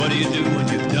you do when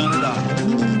you've done it all.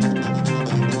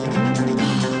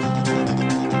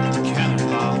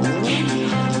 Cannonball.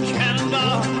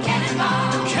 Cannonball.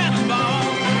 Cannonball. Cannonball.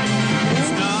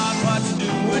 It's not what you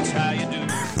do, it's how you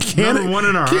do. Number one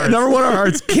in our hearts. Number one in our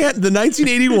hearts. The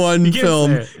 1981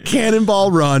 film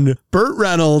Cannonball Run. Burt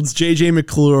Reynolds, J.J.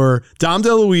 McClure, Dom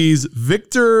DeLuise,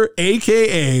 Victor,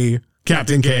 a.k.a.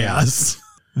 Captain Chaos.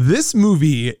 This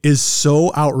movie is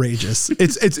so outrageous.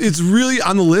 It's really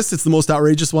on the list. It's the most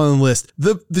outrageous one on the list.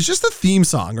 There's just the theme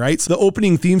song, right? So the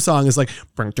opening theme song is like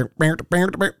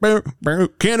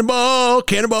Cannonball,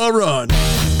 Cannonball Run.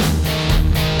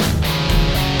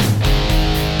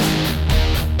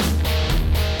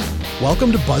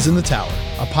 Welcome to Buzz in the Tower,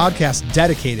 a podcast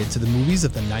dedicated to the movies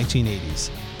of the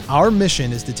 1980s. Our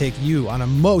mission is to take you on a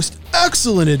most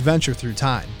excellent adventure through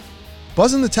time.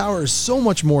 Buzz in the Tower is so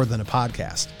much more than a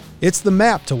podcast. It's the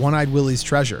map to One-Eyed Willie's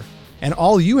treasure. And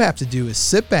all you have to do is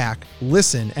sit back,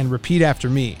 listen, and repeat after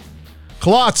me.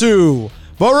 Klaatu!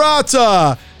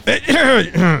 Barata!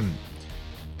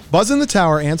 Buzz in the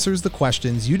Tower answers the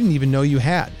questions you didn't even know you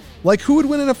had. Like who would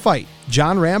win in a fight,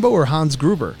 John Rambo or Hans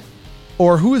Gruber?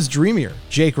 Or who is dreamier,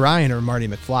 Jake Ryan or Marty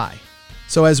McFly?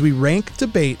 So as we rank,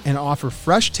 debate, and offer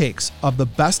fresh takes of the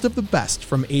best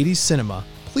from 80s cinema,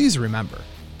 please remember,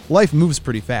 life moves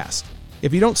pretty fast.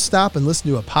 If you don't stop and listen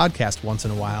to a podcast once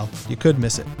in a while, you could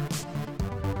miss it.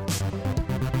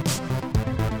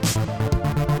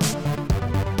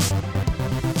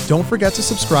 Don't forget to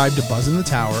subscribe to Buzz in the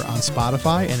Tower on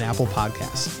Spotify and Apple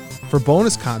Podcasts. For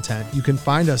bonus content, you can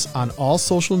find us on all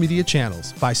social media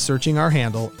channels by searching our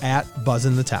handle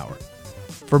 @BuzzinTheTower.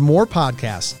 For more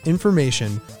podcasts,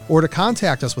 information, or to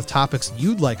contact us with topics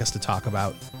you'd like us to talk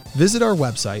about, visit our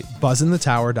website,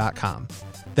 buzzinthetower.com.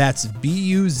 That's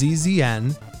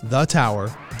BUZZN,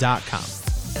 thetower.com.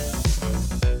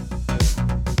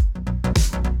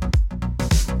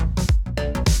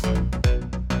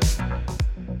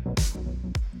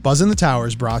 Buzz in the Tower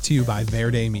is brought to you by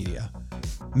Verde Media.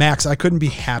 Max, I couldn't be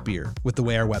happier with the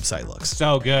way our website looks.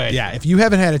 So good. Yeah, if you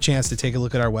haven't had a chance to take a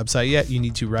look at our website yet, you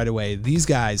need to right away. These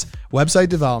guys, website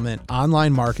development,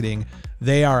 online marketing,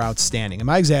 they are outstanding. Am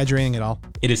I exaggerating at all?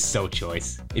 It is so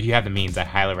choice. If you have the means, I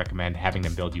highly recommend having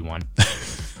them build you one.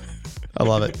 I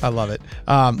love it. I love it.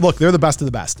 Look, they're the best of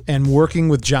the best. And working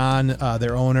with John,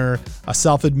 their owner, a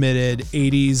self-admitted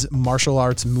 80s martial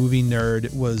arts movie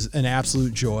nerd, was an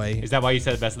absolute joy. Is that why you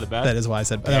said best of the best? That is why I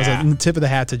said. Yeah. That was a tip of the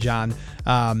hat to John.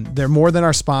 They're more than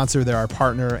our sponsor. They're our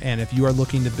partner. And if you are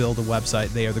looking to build a website,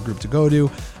 they are the group to go to.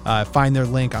 Find their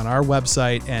link on our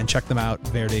website and check them out,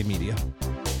 Verde Media.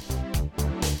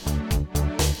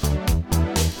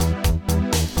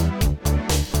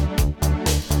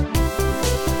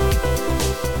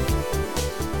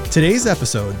 Today's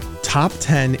episode, Top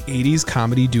 10 80s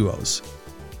Comedy Duos.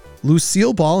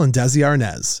 Lucille Ball and Desi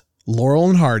Arnaz, Laurel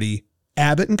and Hardy,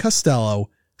 Abbott and Costello,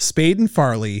 Spade and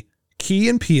Farley, Key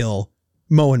and Peele,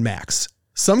 Mo and Max.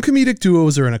 Some comedic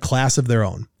duos are in a class of their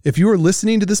own. If you are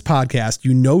listening to this podcast,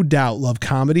 you no doubt love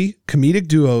comedy, comedic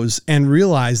duos, and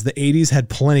realize the 80s had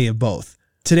plenty of both.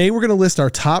 Today, we're going to list our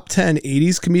top 10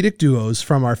 80s comedic duos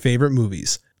from our favorite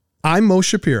movies. I'm Mo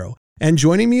Shapiro. And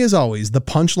joining me as always, the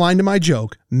punchline to my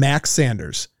joke, Max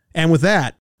Sanders. And with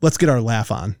that, let's get our laugh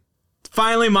on.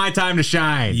 Finally, my time to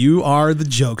shine. You are the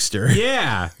jokester.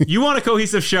 Yeah. You want a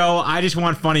cohesive show. I just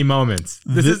want funny moments.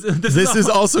 This is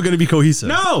also going to be cohesive.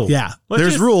 No. Yeah.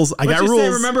 There's rules. I got rules. Say,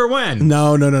 remember when?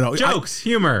 No. Jokes,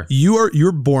 humor.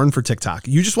 You're born for TikTok.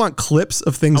 You just want clips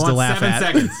of things to laugh 7 at.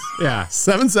 7 seconds. Yeah.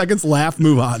 7 seconds, laugh,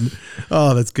 move on.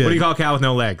 Oh, that's good. What do you call a cow with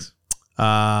no legs?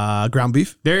 Ground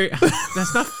beef.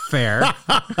 That's not fair.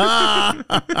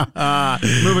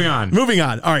 Moving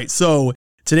on. All right. So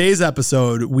today's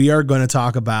episode, we are going to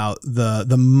talk about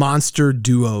the monster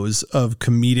duos of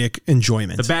comedic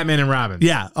enjoyment. The Batman and Robin.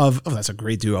 Yeah. That's a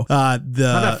great duo. Not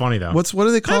that funny though. What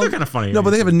are they called? They're kind of funny. No, but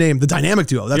they have a name. The Dynamic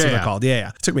Duo. That's what they're called. Yeah.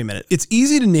 It took me a minute. It's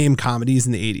easy to name comedies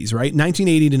in the 80s, right?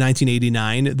 1980 to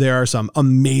 1989, there are some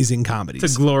amazing comedies.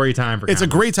 It's a glory time for comedy. It's a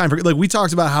great time for, like, we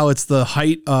talked about how it's the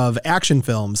height of action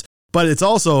films. But it's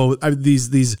also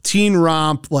these teen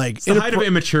romp, like... It's the height of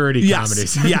immaturity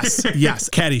comedies. Yes.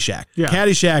 Caddyshack. Yeah.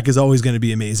 Caddyshack is always going to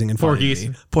be amazing and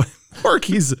funny.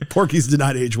 Porky's did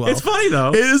not age well. It's funny,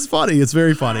 though. It is funny. It's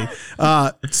very funny.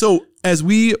 So as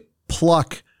we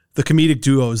pluck the comedic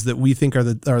duos that we think are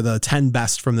the 10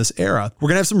 best from this era, we're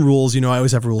going to have some rules. You know, I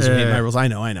always have rules. You hate my rules. I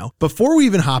know. Before we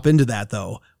even hop into that,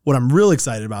 though, what I'm really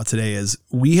excited about today is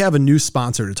we have a new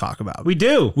sponsor to talk about. We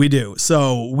do. We do.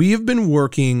 So we have been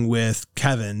working with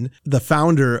Kevin, the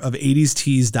founder of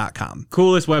 80stees.com.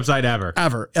 Coolest website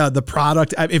ever. The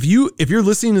product, if you're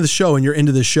listening to the show and you're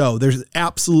into the show, there's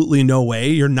absolutely no way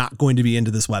you're not going to be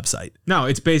into this website. No,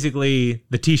 it's basically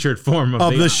the t-shirt form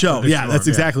of the show. Yeah, that's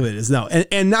exactly what it is. No,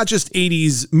 and not just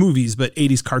 80s movies, but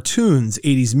 80s cartoons,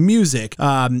 80s music,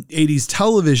 80s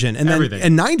television, and then everything.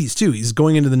 And 90s too. He's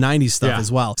going into the 90s stuff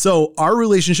as well. So our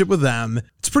relationship with them,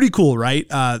 it's pretty cool, right?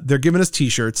 They're giving us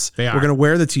t-shirts. They are. We're going to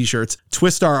wear the t-shirts,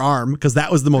 twist our arm, because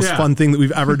that was the most fun thing that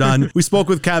we've ever done. We spoke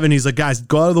with Kevin. He's like, guys,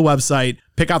 go out to the website,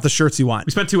 pick out the shirts you want.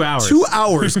 We spent 2 hours. 2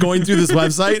 hours going through this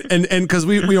website, and because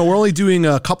we're only doing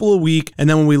a couple a week, and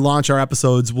then when we launch our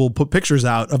episodes, we'll put pictures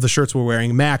out of the shirts we're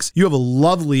wearing. Max, you have a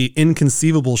lovely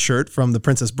Inconceivable shirt from The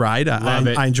Princess Bride. Love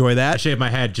it. I enjoy that. I shaved my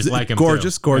head just like him.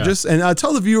 Gorgeous. Yeah. And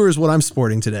tell the viewers what I'm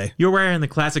sporting today. You're wearing the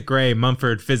classic gray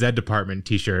Mumford Phys Ed Department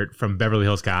t-shirt from Beverly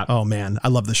Hills Cop. Oh man, I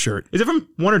love this shirt. Is it from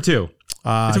 1 or 2?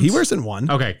 He wears it in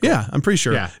 1. Okay, cool. Yeah, I'm pretty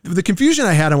sure. Yeah. The confusion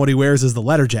I had on what he wears is the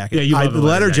letter jacket. Yeah, you love the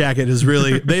letter jacket is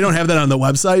really, they don't have that on the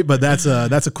website, but that's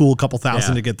a cool couple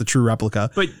thousand to get the true replica.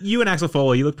 But you and Axel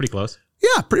Foley, you look pretty close.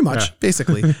 Yeah, pretty much,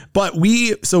 basically. But we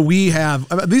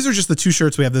have, these are just the 2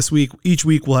 shirts we have this week. Each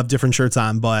week we'll have different shirts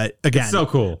on, but again, It's so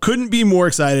cool. Couldn't be more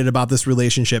excited about this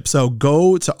relationship. So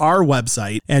go to our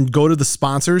website and go to the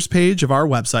sponsors page of our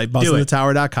website,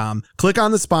 buzzingthetower.com. Click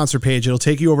on the sponsor page. It'll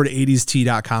take you over to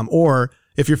 80st.com, or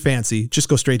if you're fancy, just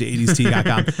go straight to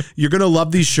 80st.com. You're going to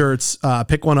love these shirts.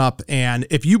 Pick one up. And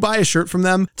if you buy a shirt from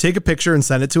them, take a picture and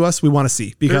send it to us. We want to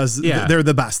see, because they're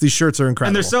the best. These shirts are incredible.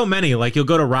 And there's so many. Like, you'll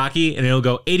go to Rocky and it'll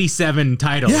go 87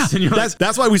 titles. Yeah, and you're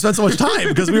that's why we spent so much time,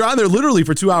 because we were on there literally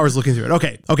for 2 hours looking through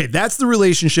it. Okay, that's the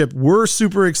relationship. We're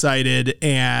super excited,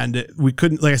 and we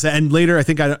couldn't, like I said, and later I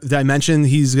think I mentioned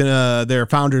their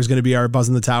founder is going to be our Buzz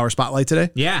in the Tower spotlight today.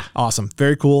 Yeah. Awesome.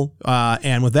 Very cool.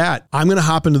 And with that, I'm going to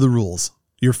hop into the rules.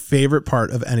 Your favorite part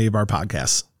of any of our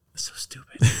podcasts. So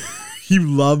stupid. You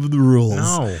love the rules.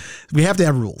 No. We have to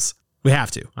have rules. We have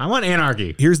to. I want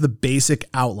anarchy. Here's the basic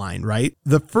outline, right?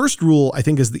 The first rule, I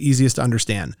think, is the easiest to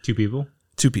understand. 2 people.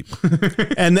 2 people.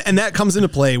 and that comes into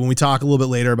play when we talk a little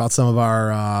bit later about some of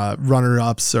our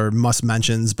runner-ups or must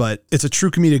mentions, but it's a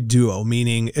true comedic duo,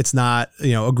 meaning it's not,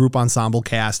 a group ensemble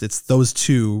cast. It's those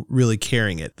 2 really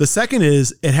carrying it. The second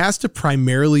is it has to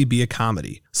primarily be a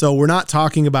comedy. So we're not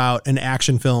talking about an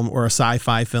action film or a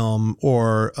sci-fi film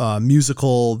or a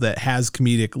musical that has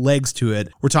comedic legs to it.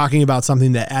 We're talking about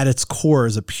something that at its core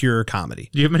is a pure comedy.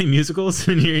 Do you have many musicals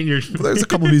in your There's a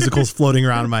couple musicals floating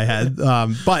around in my head.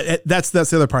 But that's the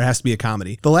other part. It has to be a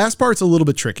comedy. The last part's a little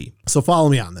bit tricky. So follow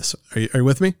me on this. Are you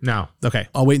with me? No. Okay.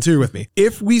 I'll wait until you're with me.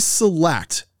 If we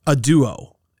select a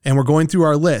duo and we're going through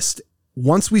our list,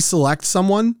 once we select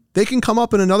someone, they can come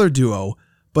up in another duo,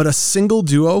 but a single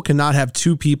duo cannot have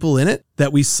 2 people in it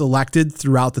that we selected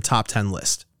throughout the top 10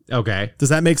 list. Okay. Does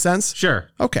that make sense? Sure.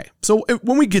 Okay. So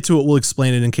when we get to it, we'll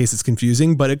explain it in case it's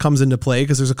confusing, but it comes into play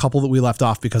because there's a couple that we left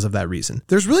off because of that reason.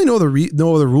 There's really no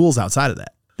other rules outside of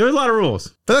that. There's a lot of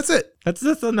rules. But that's it.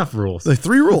 That's enough rules. Like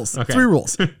 3 rules. Okay. 3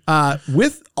 rules.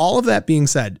 With all of that being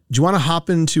said, do you want to hop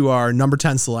into our number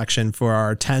 10 selection for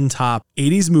our 10 top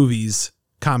 80s movies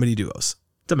comedy duos?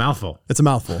 It's a mouthful. It's a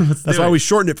mouthful. That's why we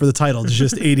shortened it for the title to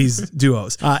just 80s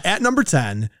duos. At number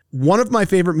 10, one of my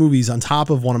favorite movies on top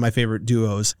of one of my favorite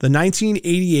duos, the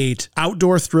 1988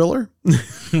 outdoor thriller.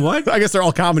 What? I guess they're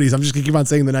all comedies. I'm just going to keep on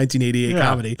saying the 1988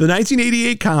 comedy. The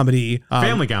 1988 comedy.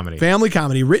 Family comedy. Family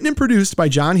comedy, written and produced by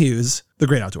John Hughes, The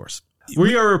Great Outdoors.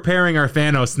 We are repairing our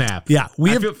Thanos snap. Yeah,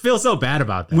 I feel so bad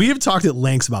about that. We have talked at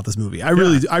lengths about this movie. I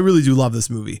really do love this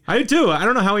movie. I do too. I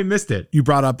don't know how we missed it. You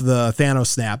brought up the Thanos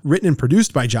snap, written and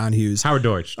produced by John Hughes. Howard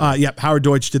Deutsch. Yep, Howard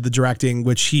Deutsch did the directing,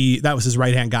 which that was his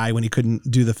right-hand guy when he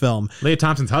couldn't do the film. Leah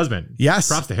Thompson's husband. Yes.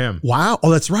 Props to him. Wow.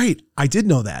 Oh, that's right. I did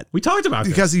know that. We talked about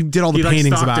this. Because he did all the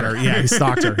paintings about her. Yeah, he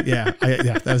stalked her. Yeah.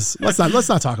 Let's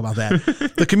not talk about that.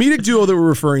 The comedic duo that we're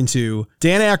referring to,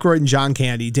 Dan Aykroyd and John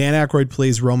Candy. Dan Aykroyd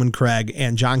plays Roman Craig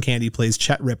and John Candy plays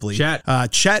Chet Ripley.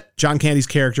 Chet, John Candy's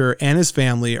character, and his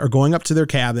family are going up to their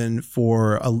cabin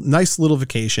for a nice little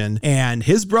vacation, and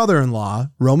his brother-in-law,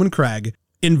 Roman Craig,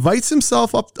 invites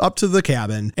himself up to the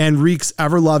cabin and wreaks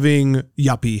ever-loving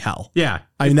yuppie hell. Yeah.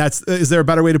 I mean, is there a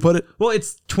better way to put it? Well,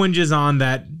 it's twinges on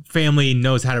that family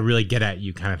knows how to really get at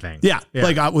you kind of thing. Yeah.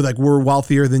 Like we're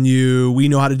wealthier than you. We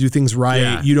know how to do things right.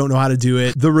 Yeah. You don't know how to do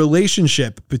it. The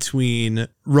relationship between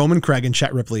Roman Craig and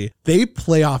Chet Ripley, they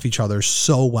play off each other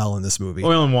so well in this movie.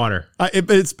 Oil and water.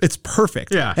 It's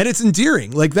perfect. Yeah. And it's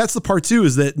endearing. Like that's the part too,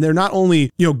 is that they're not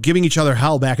only, giving each other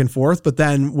hell back and forth, but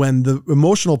then when the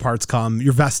emotional parts come,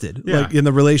 you're vested like in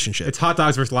the relationship. It's hot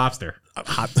dogs versus lobster.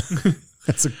 Hot.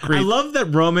 That's a great. I love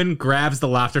that Roman grabs the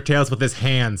lobster tails with his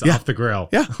hands off the grill.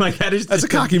 Yeah. Like that's a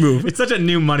cocky move. It's such a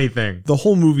new money thing. The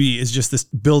whole movie is just this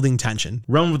building tension.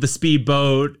 Roman with the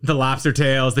speedboat, the lobster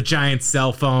tails, the giant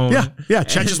cell phone. Yeah. Yeah.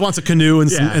 Chet just wants a canoe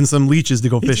and some leeches to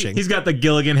go fishing. He's got the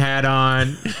Gilligan hat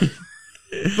on.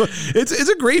 It's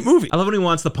a great movie. I love when he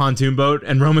wants the pontoon boat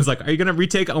and Roman's like, are you going to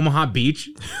retake Omaha Beach?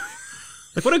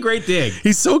 Like, what a great dig.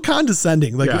 He's so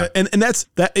condescending. Like, and that's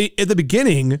that at the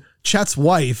beginning, Chet's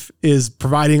wife is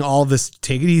providing all this.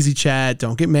 Take it easy, Chet.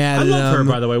 Don't get mad at him. I love her,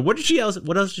 by the way. What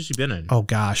else has she been in? Oh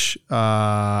gosh.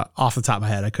 Off the top of my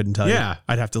head, I couldn't tell you.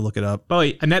 I'd have to look it up. By the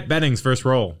way, Annette Bening's first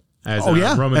role as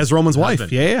Roman's wife.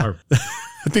 husband. Yeah.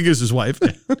 I think it was his wife.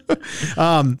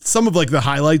 Some of like the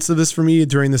highlights of this for me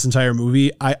during this entire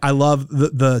movie, I love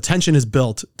the tension is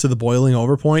built to the boiling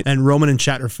over point, and Roman and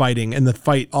Chet are fighting, and the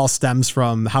fight all stems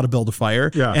from how to build a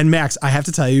fire. Yeah. And Max, I have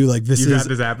to tell you, like this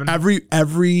happen?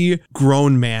 every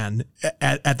grown man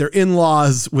at their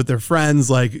in-laws with their friends,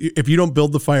 like if you don't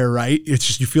build the fire right, it's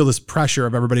just you feel this pressure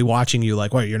of everybody watching you,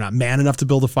 like, wait, you're not man enough to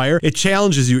build a fire. It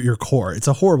challenges you at your core. It's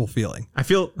a horrible feeling. I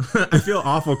feel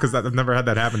awful because I've never had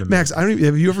that happen to me. Max,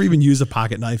 have you ever even used a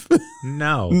pocket knife?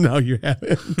 No. No, you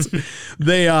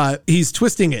haven't. He's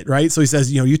twisting it, right? So he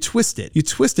says, you twist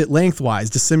it lengthwise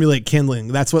to simulate kindling.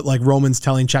 That's what like Roman's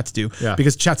telling Chet to do,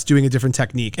 because Chet's doing a different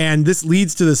technique. And this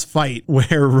leads to this fight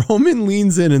where Roman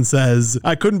leans in and says,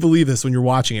 I couldn't believe this when you're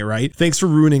watching it, right? Thanks for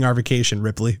ruining our vacation,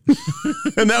 Ripley.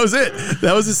 And that was it.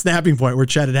 That was a snapping point where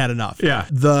Chet had enough. Yeah.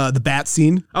 The bat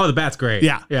scene. Oh, the bat's great.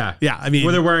 Yeah. Yeah. Yeah. I mean,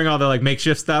 where they're wearing all the like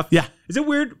makeshift stuff. Yeah. Is it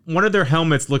weird? One of their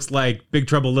helmets looks like Big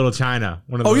Trouble Little China.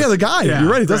 One of those. Oh yeah, the guy. Yeah, you're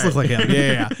right. It does look like him.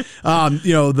 Yeah.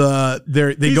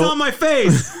 He's on my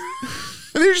face.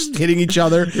 They're just hitting each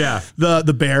other. Yeah.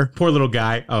 The bear. Poor little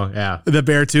guy. Oh, yeah. The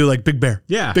bear, too. Like Big Bear.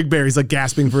 Yeah. Big Bear. He's like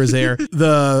gasping for his air.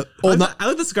 I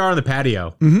like the cigar on the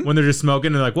patio when they're just smoking.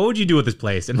 And they're like, what would you do with this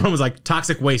place? And Roman's like,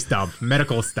 toxic waste dump,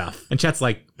 medical stuff. And Chet's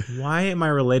like, why am I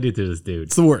related to this dude?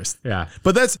 It's the worst. Yeah.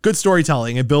 But that's good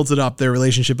storytelling. It builds it up. Their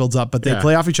relationship builds up, but they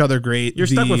play off each other great. You're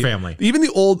stuck with family. Even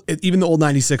the old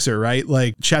 96er, right?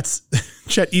 Like Chet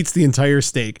eats the entire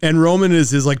steak. And Roman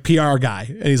is his like PR guy.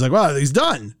 And he's like, well, he's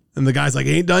done. And the guy's like,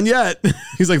 ain't done yet.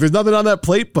 He's like, there's nothing on that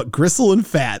plate but gristle and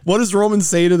fat. What does Roman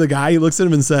say to the guy? He looks at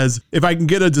him and says, if I can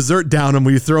get a dessert down him,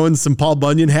 will you throw in some Paul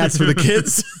Bunyan hats for the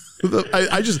kids?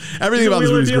 Everything about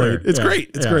this movie is great. It's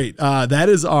great. It's great. That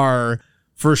is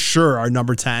for sure our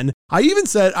number 10. I even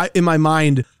said in my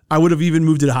mind, I would have even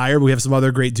moved it higher. But we have some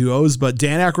other great duos, but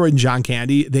Dan Aykroyd and John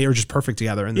Candy, they are just perfect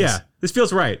together in this. Yeah, this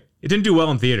feels right. It didn't do well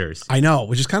in theaters. I know,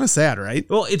 which is kind of sad, right?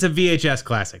 Well, it's a VHS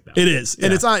classic, though. It is. Yeah.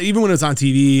 And it's on, even when it's on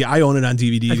TV, I own it on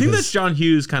DVD. I think that's John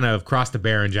Hughes kind of crossed the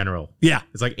bear in general. Yeah.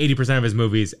 It's like 80% of his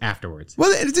movies afterwards.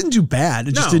 Well, it didn't do bad.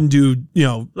 It just didn't do,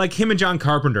 Like him and John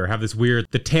Carpenter have this weird,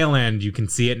 the tail end, you can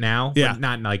see it now. Yeah.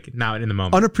 But not in the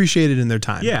moment. Unappreciated in their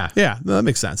time. Yeah. Yeah. No, that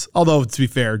makes sense. Although, to be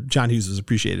fair, John Hughes was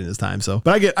appreciated in his time. So,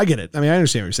 but I get it. I mean, I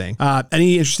understand what you're saying.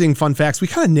 Any interesting fun facts? We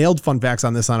kind of nailed fun facts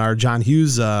on this on our John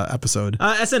Hughes episode.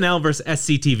 SNL versus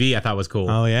SCTV. I thought was cool.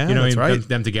 Oh yeah, that's right.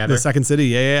 Them together. The Second City.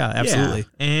 Yeah, absolutely.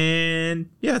 Yeah. And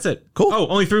that's it. Cool. Oh,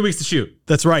 only 3 weeks to shoot.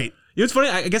 That's right. It's funny.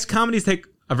 I guess comedies take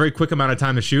a very quick amount of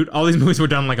time to shoot. All these movies were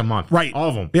done in like a month. Right. All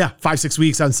of them. Yeah, 5-6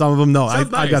 weeks on some of them. No, I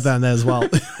got that on that as well.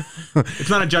 It's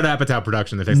not a Judd Apatow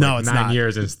production that takes it's 9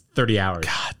 years and 30 hours.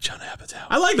 God, Judd Apatow.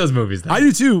 I like those movies, though. I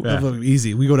do too. Yeah.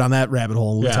 Easy. We go down that rabbit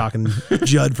hole. We're talking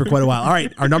Judd for quite a while. All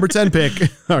right, our number 10 pick.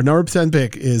 Our number 10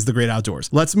 pick is The Great Outdoors.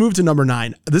 Let's move to number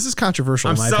 9. This is controversial.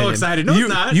 I'm in my so opinion. excited. No, you,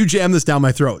 it's not. You jammed this down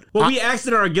my throat. Well, we asked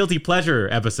it in our guilty pleasure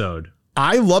episode.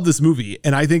 I love this movie,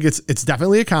 and I think it's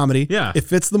definitely a comedy. Yeah. It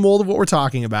fits the mold of what we're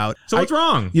talking about. So what's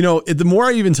wrong? The more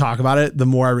I even talk about it, the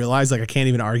more I realize like I can't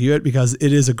even argue it because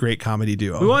it is a great comedy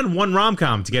duo. We wanted one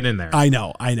rom-com to get in there. I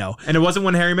know. And it wasn't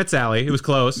When Harry Met Sally. It was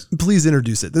close. Please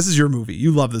introduce it. This is your movie.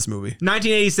 You love this movie.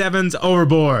 1987's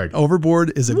Overboard.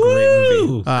 Overboard is a great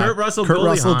movie. Kurt Russell,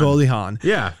 Goldie Hawn.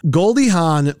 Yeah. Goldie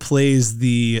Hawn plays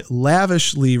the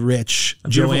lavishly rich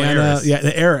Joanna,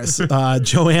 heiress. the heiress,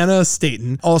 Joanna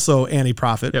Staten, also Annie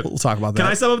Prophet. We'll talk about that.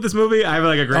 Can I sum up this movie? I have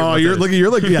like a great one. You're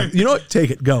looking, yeah. You know what?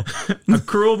 Take it. Go. A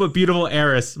cruel but beautiful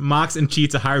heiress mocks and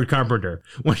cheats a hired carpenter.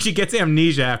 When she gets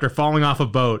amnesia after falling off a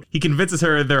boat, he convinces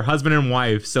her they're husband and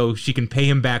wife so she can pay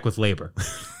him back with labor.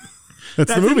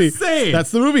 That's the movie. Insane.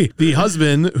 That's the movie. The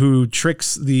husband who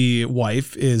tricks the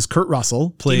wife is Kurt Russell,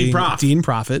 playing Dean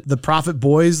Prophet. The Prophet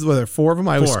boys, well, there are 4 of them.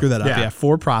 I always screw that up. Yeah,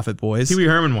 4 Prophet boys. Pee Wee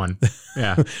Herman one.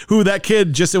 Yeah. Who that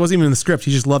kid just, it wasn't even in the script.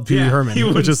 He just loved Pee Wee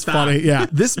Herman, which is funny. Yeah.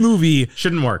 This movie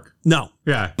shouldn't work. No.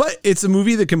 Yeah. But it's a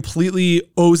movie that completely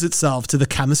owes itself to the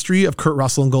chemistry of Kurt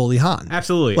Russell and Goldie Hawn.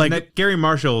 Absolutely. Like, and that Gary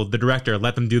Marshall, the director,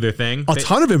 let them do their thing. A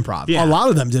ton of improv. Yeah. A lot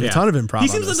of them did a ton of improv. He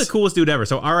seems like the coolest dude ever.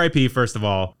 So R.I.P. first of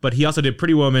all, but he also did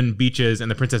Pretty Woman, Beaches, and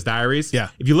The Princess Diaries. Yeah.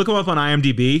 If you look him up on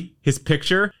IMDb, his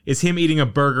picture is him eating a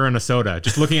burger and a soda,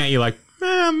 just looking at you like,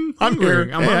 I'm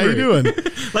hungry. I'm hungry. How you doing?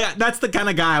 Like, that's the kind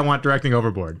of guy I want directing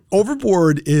Overboard.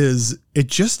 Overboard is,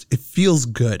 it feels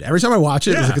good. Every time I watch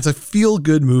it, it's a feel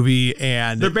good movie,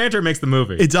 and their banter makes the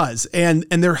movie. It does. And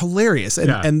they're hilarious.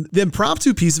 And the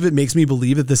impromptu piece of it makes me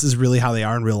believe that this is really how they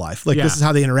are in real life. Like this is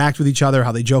how they interact with each other,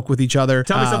 how they joke with each other.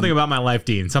 Tell me something about my life,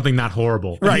 Dean. Something not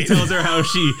horrible. Right. He tells her how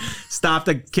she stopped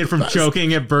a kid from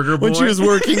choking at Burger Boy when she was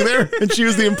working there and she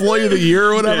was the employee of the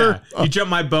year or whatever. Yeah. You jumped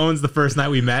my bones the first night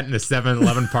we met in a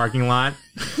 7-Eleven parking lot.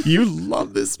 You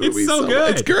love this movie. It's so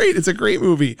good. It's great. It's a great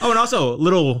movie. Oh, and also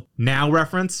little now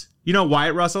reference. You know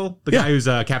Wyatt Russell, the guy who's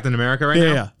Captain America right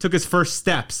now? Yeah. Took his first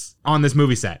steps on this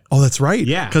movie set. Oh, that's right.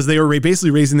 Yeah. Because they were basically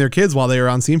raising their kids while they were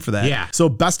on scene for that. Yeah. So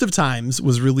Best of Times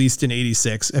was released in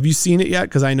 86. Have you seen it yet?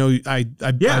 Because I know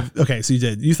okay, so you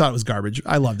did. You thought it was garbage.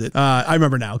 I loved it. I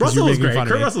remember now. Russell was great.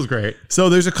 Kurt Russell's great. So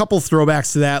there's a couple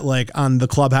throwbacks to that, like on the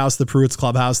clubhouse, the Pruitt's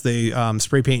Clubhouse, they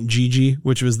spray paint Gigi,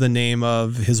 which was the name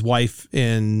of his wife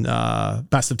in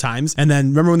Best of Times. And then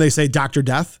remember when they say Dr.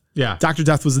 Death? Yeah. Dr.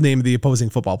 Death was the name of the opposing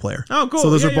football player. Oh, cool. So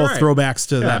those are both throwbacks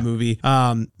to that movie.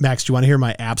 Max, do you want to hear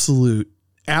my absolute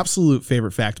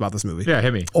favorite fact about this movie? Yeah,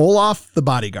 hit me. Olaf the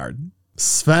bodyguard,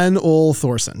 Sven Ole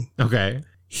Thorsen. Okay.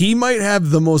 He might have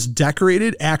the most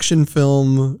decorated action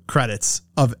film credits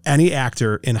of any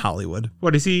actor in Hollywood.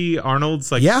 What, is he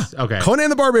Arnold's? Yeah. Okay. Conan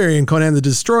the Barbarian, Conan the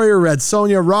Destroyer, Red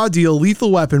Sonja, Raw Deal,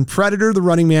 Lethal Weapon, Predator, The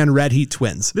Running Man, Red Heat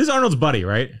Twins. This is Arnold's buddy,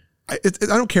 right? I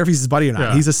don't care if he's his buddy or not.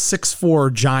 Yeah. He's a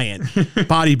 6'4" giant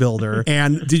bodybuilder.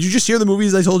 And did you just hear the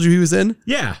movies I told you he was in?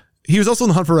 Yeah. He was also in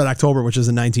The Hunt for Red October, which is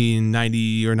in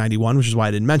 1990 or 91, which is why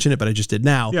I didn't mention it, but I just did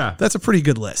now. Yeah. That's a pretty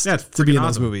good list to be in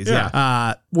those movies.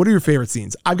 Yeah. What are your favorite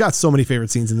scenes? I've got so many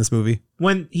favorite scenes in this movie.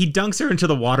 When he dunks her into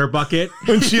the water bucket.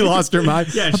 When she lost her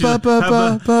mind. Yeah.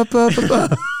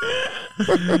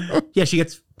 Yeah, she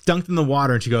gets dunked in the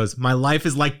water and she goes, "My life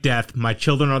is like death. My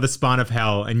children are the spawn of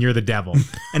hell and you're the devil."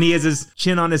 And he has his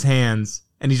chin on his hands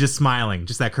and he's just smiling,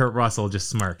 just that Kurt Russell just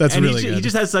smirk. That's and really good. He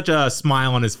just has such a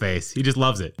smile on his face. He just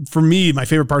loves it. For me, my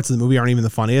favorite parts of the movie aren't even the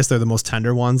funniest. They're the most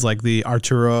tender ones, like the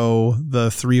Arturo,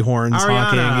 the 3 horns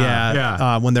honking.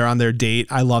 Yeah. When they're on their date.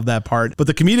 I love that part. But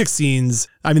the comedic scenes,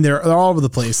 I mean, they're all over the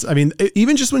place. I mean,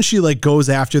 even just when she like goes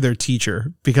after their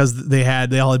teacher because they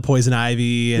all had poison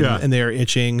ivy and they're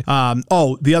itching.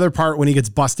 The other part when he gets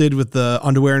busted with the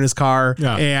underwear in his car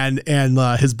and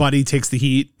his buddy takes the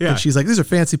heat and she's like, "These are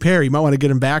fancy pair. You might want to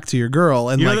get him back to your girl."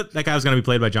 And you know that guy was going to be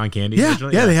played by John Candy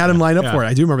originally? Yeah, they had him lined up for it.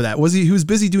 I do remember that. He was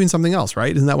busy doing something else,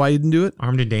 right? Isn't that why he didn't do it?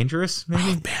 Armed and Dangerous, maybe? Oh,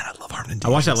 man, I love Armed and Dangerous. I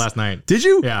watched that last night. Did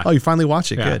you? Yeah. Oh, you finally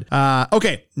watched it. Yeah. Good.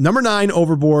 Okay, number 9,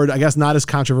 Overboard. I guess not as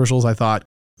controversial as I thought.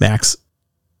 Max.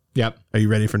 Yep. Are you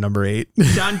ready for number 8?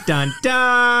 Dun, dun,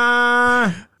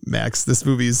 dun. Max, this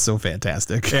movie is so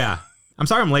fantastic. Yeah. I'm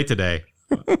sorry I'm late today.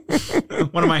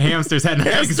 One of my hamsters had an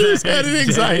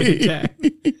anxiety.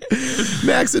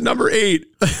 Max at number 8.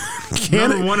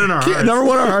 Number 1 in our hearts. Number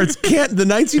 1 in our hearts. The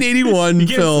 1981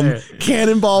 film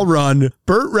Cannonball Run.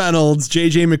 Burt Reynolds,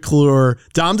 J.J. McClure,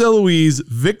 Dom DeLuise,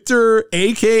 Victor,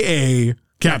 a.k.a.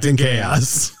 Captain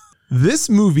Chaos. This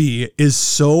movie is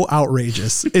so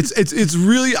outrageous. It's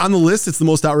really on the list. It's the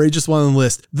most outrageous one on the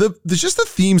list. There's just the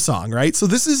theme song, right? So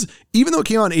this is, even though it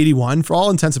came out in 81, for all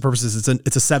intents and purposes, it's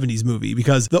a 70s movie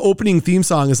because the opening theme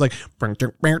song is like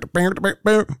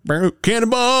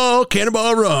Cannonball,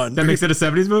 Cannonball Run. That makes it a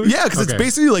 70s movie? Yeah, because it's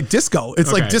basically like disco.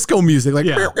 It's like disco music, like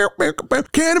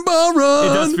Cannonball Run.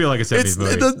 It does feel like a 70s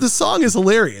movie. The song is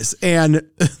hilarious. And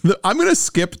I'm going to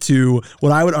skip to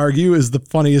what I would argue is the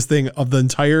funniest thing of the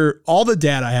entire, all the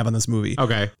data I have on this movie.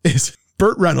 Okay. Is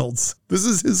Burt Reynolds. This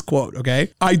is his quote,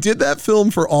 okay? I did that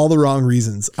film for all the wrong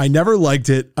reasons. I never liked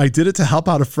it. I did it to help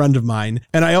out a friend of mine.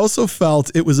 And I also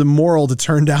felt it was immoral to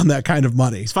turn down that kind of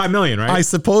money. It's $5 million, right? I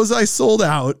suppose I sold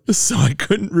out, so I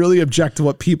couldn't really object to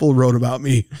what people wrote about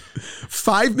me.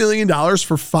 $5 million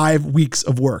for 5 weeks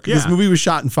of work. Yeah. This movie was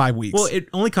shot in 5 weeks. Well, it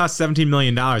only cost $17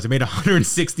 million. It made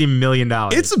 $160 million.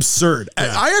 It's absurd.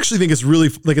 I actually think it's really,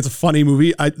 like, it's a funny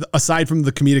movie. Aside from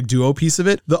the comedic duo piece of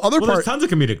it, the other part. There's tons of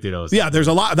comedic duos. Yeah, there's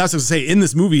a lot. That's what I say in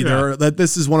this movie. That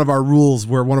this is one of our rules,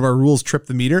 where one of our rules tripped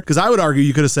the meter. Because I would argue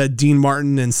you could have said Dean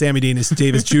Martin and Sammy Davis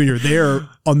Jr. They're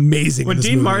amazing. When in this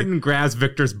Dean movie. Martin grabs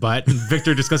Victor's butt and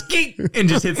Victor just goes geek and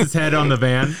just hits his head on the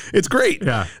van. It's great.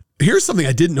 Yeah. Here's something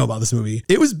I didn't know about this movie.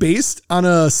 It was based on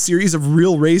a series of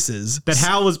real races That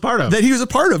Hal was part of. that he was a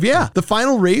part of. Yeah. The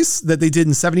final race that they did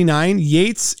in 79,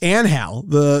 Yates and Hal,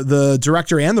 the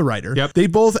director and the writer, Yep. they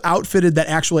both outfitted that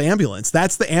actual ambulance.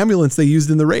 That's the ambulance they used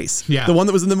in the race. Yeah. The one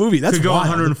that was in the movie. That's could go wild.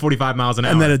 145 miles an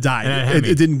hour. And then it died. And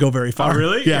It didn't go very far. Oh,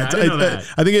 really? Yeah, I didn't know that.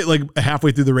 I think it, like,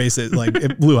 halfway through the race,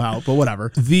 it blew out, but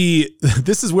whatever.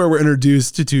 This is where we're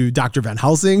introduced to Dr. Van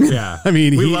Helsing. Yeah. I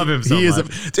mean, we love him so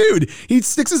much. Dude, he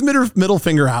sticks his middle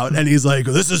finger out and he's like,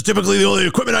 this is typically the only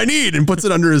equipment I need, and puts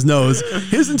it under his nose.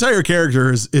 His entire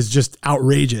character is just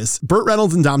outrageous. Burt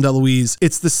Reynolds and Dom DeLuise,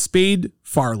 it's the Spade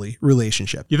Farley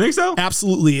relationship. You think so?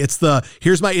 Absolutely. It's the,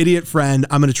 here's my idiot friend,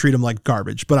 I'm going to treat him like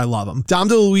garbage, but I love him. Dom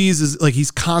DeLuise is like,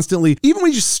 he's constantly, even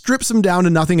when he just strips him down to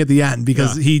nothing at the end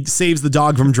because he saves the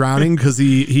dog from drowning because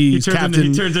he turns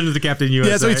into the Captain USA.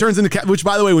 Yeah, so he turns into, which,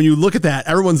 by the way, when you look at that,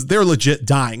 they're legit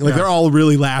dying. Like, they're all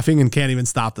really laughing and can't even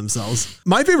stop themselves.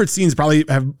 My favorite scenes probably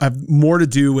have more to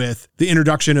do with the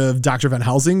introduction of Dr. Van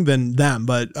Helsing than them,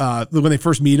 but when they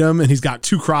first meet him and he's got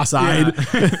two cross-eyed.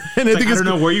 Yeah. And I don't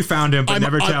know where you found him, but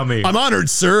never tell me. I'm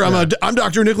honored, sir. I'm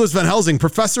Dr. Nicholas Van Helsing,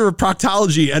 professor of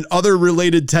proctology and other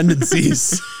related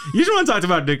tendencies. You just want to talk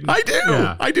about Dick. I do.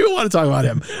 Yeah. I do want to talk about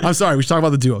him. I'm sorry. We should talk about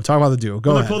the duo.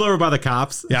 Go They're ahead. pulled over by the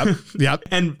cops. Yep.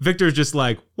 And Victor's just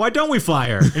like, why don't we fly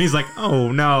her? And he's like,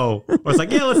 oh no. Or it's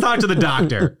like, yeah, let's talk to the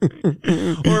doctor.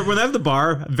 Or when they have the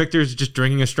bar, Victor's just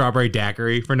drinking a strawberry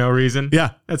daiquiri for no reason.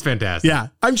 Yeah. That's fantastic. Yeah.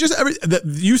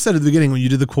 You said at the beginning when you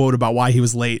did the quote about why he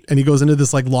was late, and he goes into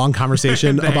this like long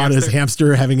conversation about his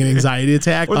hamster having an anxiety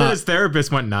attack. Or that his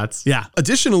therapist went nuts. Yeah.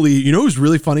 Additionally, you know who's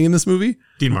really funny in this movie?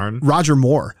 Dean Martin. Roger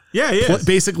Moore. Yeah, he is.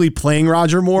 Basically playing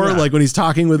Roger Moore, like when he's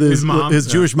talking with his mom. his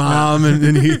Jewish mom,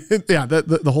 and he,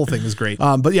 the whole thing is great.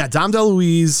 But yeah, Dom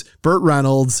DeLuise, Burt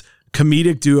Reynolds,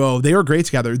 comedic duo. They were great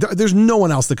together. There's no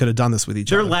one else that could have done this with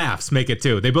each other. Their laughs make it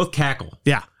too. They both cackle.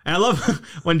 Yeah. And I love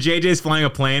when JJ's flying a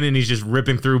plane and he's just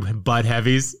ripping through Bud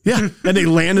Heavies. Yeah. And they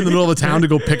land in the middle of the town to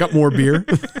go pick up more beer.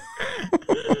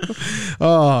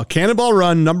 Oh, Cannonball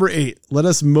Run, number 8. Let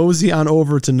us mosey on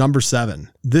over to number 7.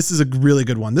 This is a really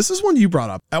good one. This is one you brought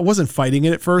up. I wasn't fighting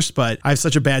it at first, but I have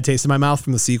such a bad taste in my mouth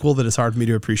from the sequel that it's hard for me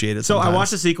to appreciate it. So sometimes. I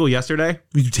watched the sequel yesterday.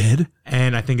 You did?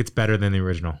 And I think it's better than the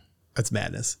original. That's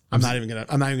madness. We're not even gonna.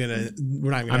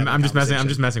 I'm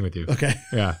just messing with you. Okay.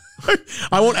 Yeah.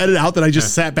 I won't edit out that I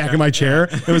just sat back in my chair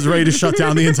and was ready to shut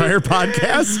down the entire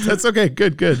podcast. That's okay.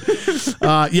 Good.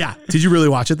 Yeah. Did you really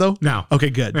watch it though? No. Okay,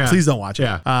 good. Yeah. Please don't watch it.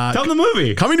 Yeah. Tell them the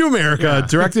movie. Coming to America,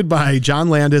 directed by John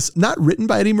Landis, not written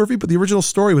by Eddie Murphy, but the original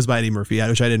story was by Eddie Murphy,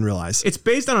 which I didn't realize. It's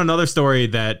based on another story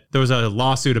that there was a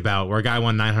lawsuit about where a guy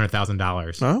won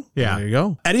 $900,000. Oh, yeah. There you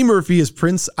go. Eddie Murphy is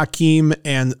Prince Akeem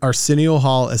and Arsenio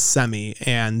Hall as Semi.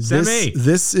 And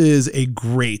this is a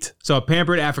great. So a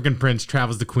pampered African prince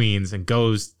travels to Queens and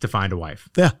goes to find a wife.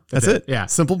 Yeah, that's it. Yeah.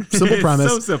 Simple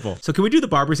premise. So simple. So can we do the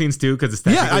barber scenes too? Because it's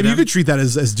yeah, I mean, you could treat that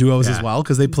as duos as well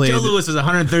because they played. Joe Louis is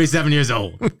 137 years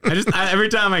old. Every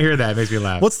time I hear that, it makes me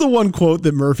laugh. What's the one quote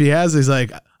that Murphy has? He's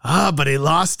like, but he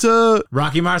lost to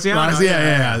Rocky Marciano.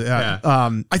 Yeah.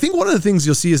 I think one of the things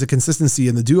you'll see as a consistency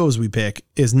in the duos we pick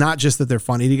is not just that they're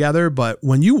funny together, but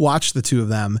when you watch the two of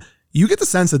them, you get the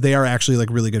sense that they are actually like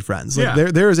really good friends. Like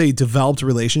there is a developed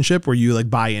relationship where you like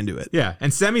buy into it. Yeah.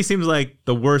 And Semi seems like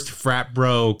the worst frat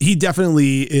bro. He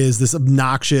definitely is this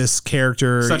obnoxious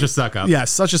character. Such a suck up. Yeah.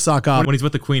 Such a suck up. When he's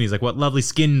with the queen, he's like, what lovely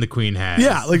skin the queen has.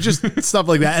 Yeah. Like just stuff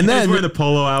like that. And then he's wearing the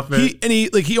polo outfit.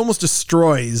 He almost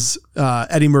destroys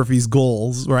Eddie Murphy's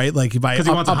goals, right? Like by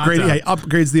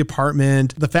upgrades the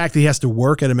apartment. The fact that he has to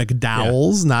work at a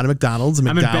McDowell's, not a McDonald's.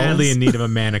 I'm badly in need of a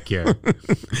manicure.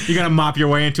 You're going to mop your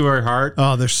way into her Bret Hart.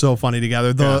 Oh, they're so funny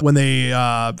together. When they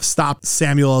stop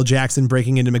Samuel L. Jackson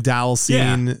breaking into McDowell's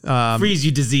scene. Freeze,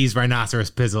 you diseased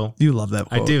rhinoceros pizzle. You love that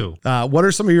quote. I do. What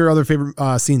are some of your other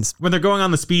favorite scenes? When they're going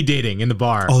on the speed dating in the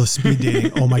bar. Oh, the speed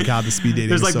dating. Oh my God, the speed dating.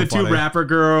 There's is like so the funny. two rapper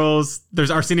girls.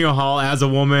 There's Arsenio Hall as a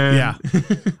woman. Yeah.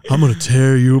 I'm going to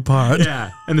tear you apart.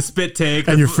 Yeah. And the spit take.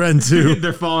 And your friend too.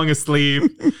 They're falling asleep.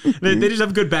 they just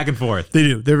have good back and forth. They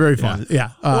do. They're very fun.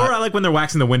 Yeah. Or I like when they're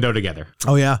waxing the window together.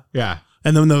 Oh, yeah. Yeah.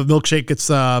 And then the milkshake gets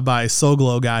by Soul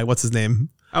Glow guy. What's his name?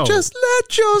 Oh. Just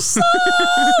let your soul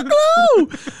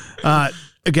glow.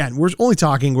 Again,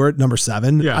 we're at number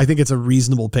 7. Yeah. I think it's a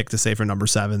reasonable pick to say for number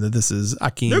 7 that this is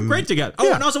Akeem. They're great together. Oh,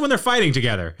 Yeah. and also when they're fighting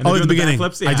together. And Oh, they're at the doing beginning.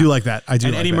 backflips. I do like that. I do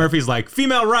And like Eddie that. Murphy's like,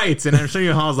 female rights. And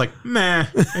Arsenio Hall is like, meh.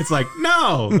 It's like,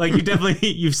 no. Like,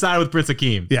 you've sided with Prince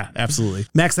Akeem. Yeah, absolutely.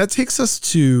 Max, that takes us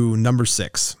to number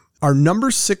 6. Our number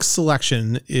 6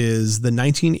 selection is the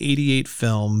 1988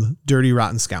 film Dirty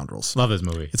Rotten Scoundrels. Love this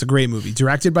movie. It's a great movie.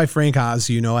 Directed by Frank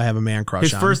Oz, you know I have a man crush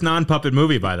His on. first non-puppet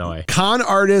movie, by the way. Con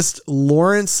artist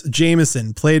Lawrence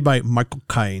Jameson, played by Michael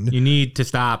Caine. You need to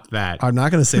stop that. I'm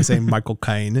not going to say Michael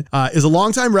Caine, is a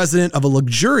longtime resident of a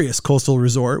luxurious coastal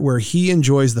resort where he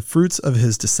enjoys the fruits of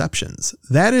his deceptions.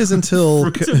 That is until...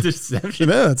 Fruits of Deception.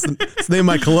 Yeah, that's the name of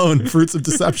my cologne, Fruits of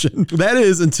Deception. That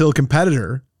is until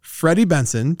competitor Freddie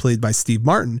Benson, played by Steve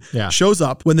Martin, shows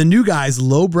up when the new guy's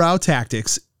lowbrow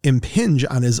tactics impinge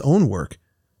on his own work.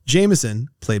 Jameson,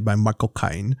 played by Michael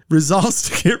Caine, resolves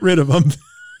to get rid of him.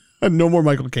 No more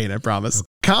Michael Caine, I promise.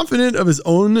 Confident of his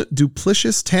own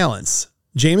duplicitous talents,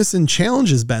 Jameson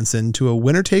challenges Benson to a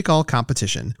winner-take-all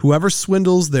competition. Whoever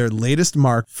swindles their latest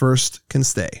mark first can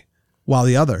stay, while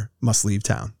the other must leave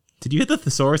town. Did you hit the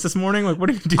thesaurus this morning? Like, what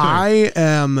are you doing? I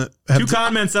am... Two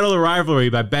con men settle a rivalry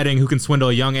by betting who can swindle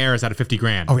a young heiress out of 50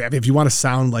 grand. Okay, if you want to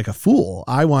sound like a fool,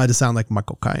 I wanted to sound like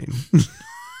Michael Caine.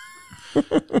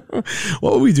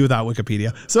 What would we do without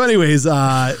Wikipedia? So anyways,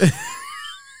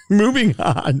 moving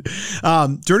on.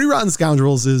 Dirty Rotten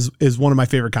Scoundrels is one of my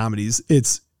favorite comedies.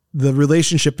 It's the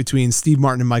relationship between Steve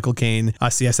Martin and Michael Caine.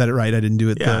 See, I said it right. I didn't do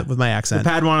it with my accent. The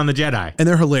Padawan and the Jedi. And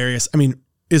they're hilarious. I mean,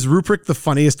 is Ruprecht the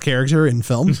funniest character in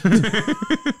film?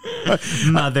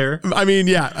 Mother. I mean,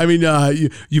 yeah. I mean,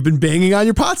 you've been banging on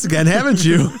your pots again, haven't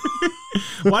you?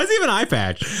 Why does he have an eye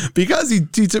patch? Because he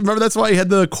remember that's why he had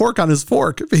the cork on his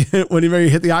fork when he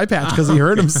hit the eye patch because he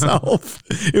hurt himself.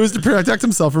 It was to protect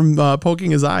himself from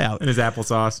poking his eye out. And his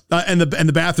applesauce. And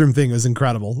the bathroom thing was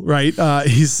incredible, right?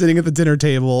 He's sitting at the dinner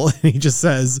table and he just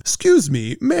says, "Excuse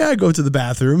me, may I go to the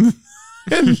bathroom?"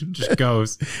 And just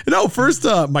goes. No, first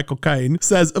Michael Caine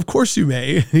says, "Of course you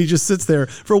may." And he just sits there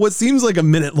for what seems like a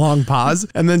minute-long pause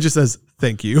and then just says,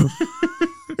 "Thank you."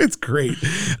 It's great.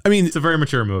 I mean, it's a very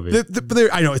mature movie.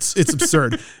 I know it's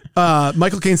absurd.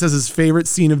 Michael Caine says his favorite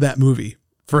scene of that movie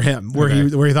for him, where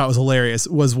he thought was hilarious,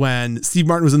 was when Steve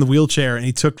Martin was in the wheelchair and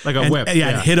he took like a whip,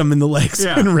 and hit him in the legs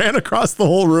and ran across the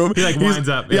whole room. He like winds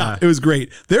up. Yeah, it was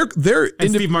great. They're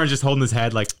Steve Martin's just holding his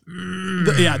head like.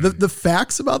 The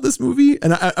facts about this movie,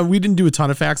 and we didn't do a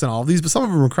ton of facts on all of these, but some of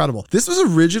them are incredible. This was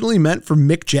originally meant for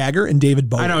Mick Jagger and David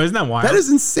Bowie. I know, isn't that wild? That is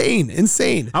insane.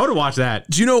 I would have watched that.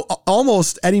 Do you know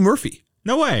almost Eddie Murphy?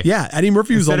 No way. Yeah, Eddie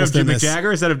Murphy was almost in this. Instead of Mick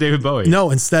Jagger, instead of David Bowie.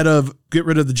 No, instead of get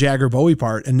rid of the Jagger Bowie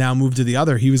part and now move to the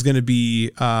other, he was going to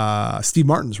be Steve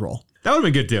Martin's role. That would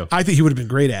have been good too. I think he would have been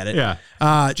great at it. Yeah.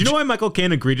 Do you know why Michael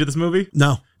Caine agreed to this movie?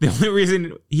 No. The only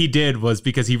reason he did was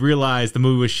because he realized the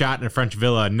movie was shot in a French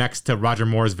villa next to Roger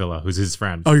Moore's villa, who's his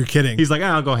friend. Oh, you're kidding. He's like,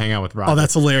 I'll go hang out with Roger. Oh,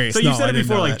 that's hilarious. So you said it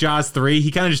before, like Jaws 3, he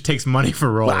kind of just takes money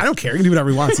for roles. Well, I don't care. He can do whatever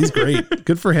he wants. He's great.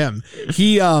 Good for him.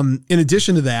 He, in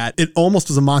addition to that, it almost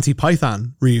was a Monty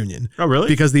Python reunion. Oh, really?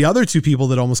 Because the other two people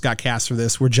that almost got cast for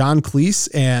this were John Cleese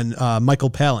and Michael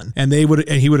Palin. And he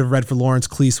would have read for Lawrence.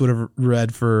 Cleese would have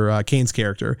read for Caine's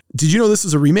character. Did you know this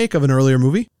was a remake of an earlier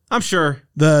movie? I'm sure.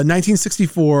 The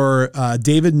 1964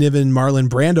 David Niven Marlon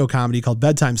Brando comedy called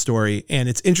Bedtime Story. And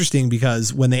it's interesting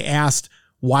because when they asked,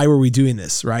 why were we doing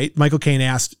this, right? Michael Caine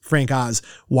asked Frank Oz,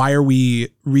 why are we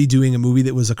redoing a movie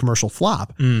that was a commercial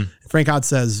flop? Frank Oz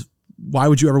says, why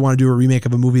would you ever want to do a remake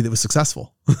of a movie that was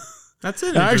successful? That's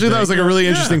it. Actually, that was like a really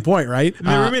interesting point, right? And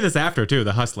they remade this after, too,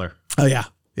 The Hustler. Oh, yeah.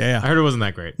 Yeah. I heard it wasn't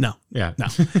that great. No. Yeah.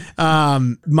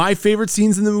 No. My favorite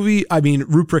scenes in the movie, I mean,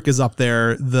 Ruprecht is up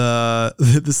there. The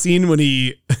scene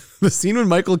when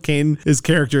Michael Caine, his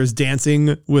character, is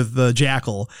dancing with the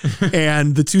jackal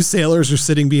and the two sailors are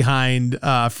sitting behind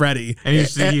Freddie. And he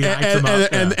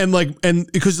hypes him up. And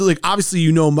because like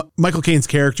obviously Michael Caine's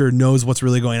character knows what's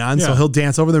really going on. So he'll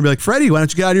dance over there and be like, Freddie, why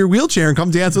don't you get out of your wheelchair and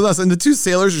come dance with us? And the two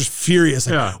sailors are just furious.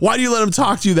 Like, why do you let him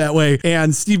talk to you that way?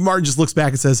 And Steve Martin just looks back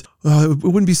and says, it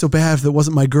wouldn't be so bad if it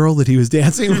wasn't my girl that he was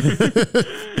dancing with.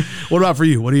 What about for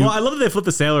you? What do you? Well, I love that they flipped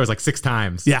the sailors like 6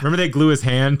 times. Yeah. Remember they glue his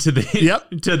hand to the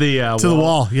to the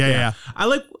wall. Yeah. I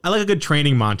like a good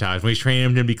training montage when he's training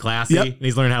him to be classy and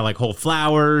he's learning how to like hold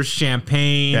flowers,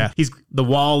 champagne. Yeah. He's the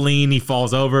wall lean. He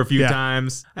falls over a few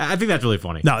times. I think that's really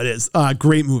funny. No, it is.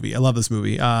 Great movie. I love this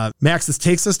movie. Max, this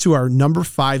takes us to our number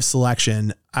 5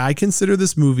 selection. I consider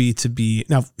this movie to be,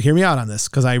 now hear me out on this,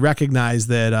 because I recognize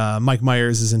that Mike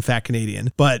Myers is in fact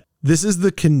Canadian, but this is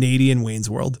the Canadian Wayne's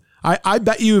World. I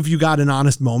bet you if you got an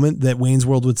honest moment that Wayne's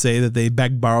World would say that they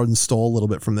begged, borrowed, and stole a little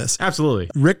bit from this. Absolutely.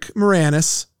 Rick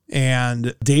Moranis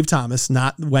and Dave Thomas,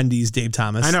 not Wendy's Dave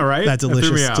Thomas. I know, right? That threw me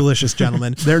delicious, off. delicious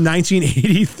gentleman. They're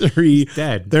 1983.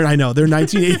 Dead. Their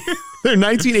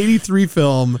 1983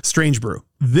 film Strange Brew.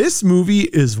 This movie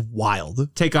is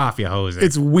wild. Take off, you hoser.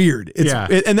 It's weird.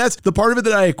 And that's the part of it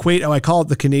that I equate, I call it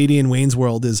the Canadian Wayne's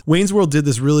World, is Wayne's World did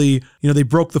this really, they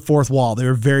broke the fourth wall. They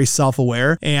were very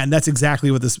self-aware, and that's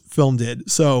exactly what this film did.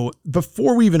 So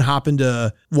before we even hop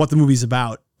into what the movie's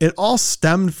about, it all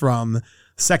stemmed from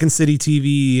Second City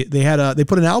TV. They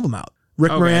put an album out.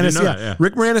 Rick Moranis,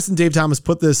 Rick Moranis and Dave Thomas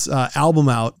put this album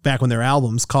out back when they were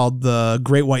albums called The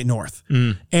Great White North.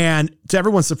 And to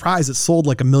everyone's surprise, it sold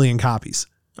like 1 million copies.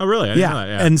 Oh, really? I didn't know that,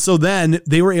 yeah. And so then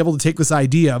they were able to take this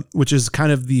idea, which is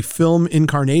kind of the film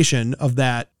incarnation of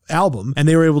that album, and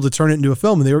they were able to turn it into a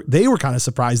film. And they were kind of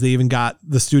surprised they even got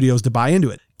the studios to buy into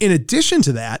it. In addition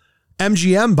to that,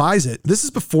 MGM buys it. This is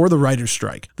before the writer's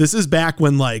strike. This is back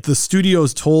when like the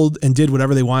studios told and did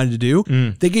whatever they wanted to do.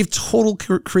 They gave total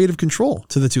creative control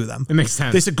to the two of them. It makes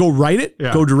sense. They said, go write it,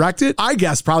 go direct it. I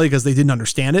guess probably because they didn't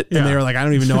understand it. And they were like, I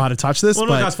don't even know how to touch this.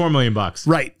 Well, it cost $4 million.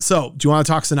 Right. So do you want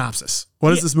to talk synopsis?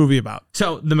 What is this movie about?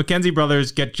 So the McKenzie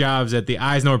brothers get jobs at the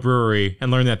Eisner Brewery and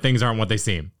learn that things aren't what they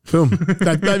seem. Boom.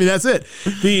 That's it.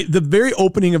 The very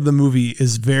opening of the movie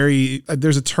is very,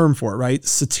 there's a term for it, right?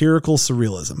 Satirical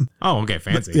surrealism. Oh, okay.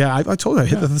 Fancy. Yeah, I told you I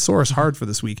hit the thesaurus hard for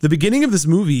this week. The beginning of this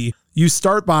movie, you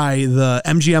start by the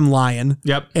MGM lion.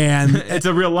 Yep. And it's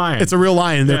a real lion. It's a real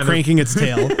lion. They're cranking its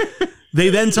tail. They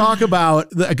then talk about,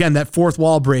 again, that fourth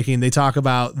wall breaking. They talk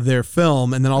about their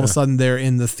film, and then all of a sudden they're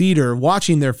in the theater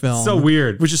watching their film. So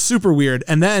weird. Which is super weird.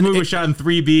 And then the movie was shot in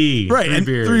 3B. Right, and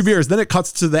 3 beers. Then it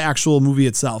cuts to the actual movie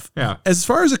itself. Yeah. As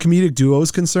far as a comedic duo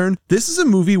is concerned, this is a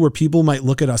movie where people might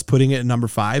look at us putting it at number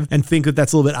 5 and think that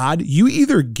that's a little bit odd. You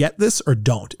either get this or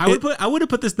don't. I would have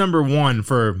put this number 1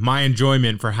 for my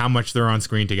enjoyment for how much they're on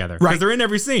screen together. Right. Because they're in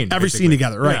every scene. Every scene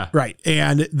together. Right, right.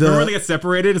 And remember when they get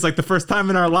separated? It's like the first time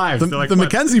in our lives. The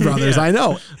McKenzie brothers. I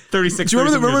know. 36. Do you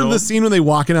remember the scene when they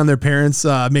walk in on their parents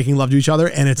making love to each other,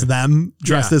 and it's them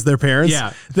dressed as their parents?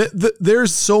 Yeah.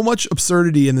 There's so much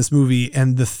absurdity in this movie,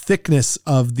 and the thickness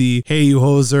of the "Hey you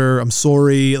hoser, I'm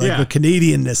sorry," like the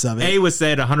Canadianness of it. A was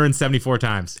said 174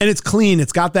 times, and it's clean.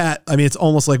 It's got that. I mean, it's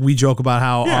almost like we joke about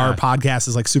how our podcast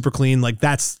is like super clean. Like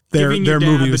that's their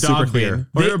movie was super clean.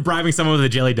 Or they're bribing someone with a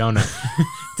jelly donut.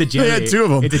 It's a jelly. They had 2 of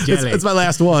them. It's a jelly. It's my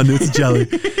last one. It's a jelly.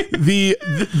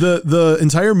 The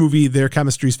entire movie, their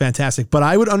chemistry is fantastic. But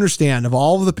I would understand of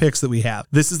all of the picks that we have,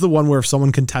 this is the one where if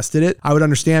someone contested it, I would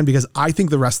understand, because I think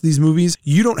the rest of these movies,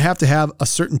 you don't have to have a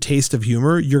certain taste of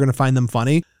humor. You're going to find them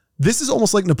funny. This is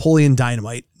almost like Napoleon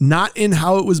Dynamite, not in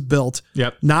how it was built,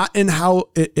 not in how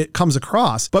it comes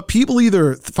across, but people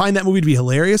either find that movie to be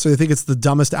hilarious or they think it's the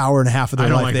dumbest hour and a half of their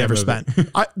life they ever spent.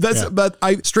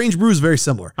 Strange Brew is very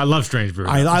similar. I love Strange Brew.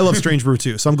 I love Strange Brew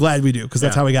too, so I'm glad we do, because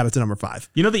that's how we got it to number 5.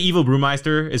 You know the evil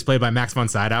brewmeister is played by Max von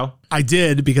Sydow? I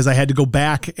did, because I had to go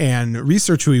back and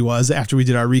research who he was after we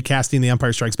did our recasting the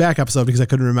Empire Strikes Back episode, because I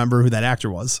couldn't remember who that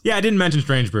actor was. Yeah, I didn't mention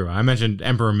Strange Brew. I mentioned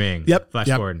Emperor Ming. Flash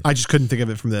Gordon. I just couldn't think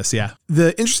of it from this. Yeah.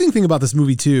 The interesting thing about this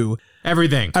movie too,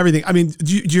 Everything. I mean, did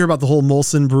you hear about the whole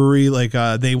Molson Brewery? Like,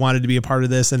 they wanted to be a part of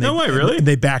this, and no way, really? And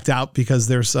they backed out because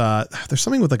there's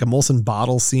something with like a Molson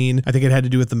bottle scene. I think it had to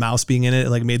do with the mouse being in it. It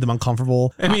like made them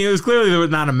uncomfortable. I mean, it was clearly there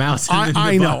was not a mouse.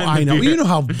 I know. You know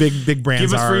how big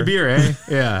brands are. Give us free beer, eh?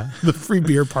 Yeah. The free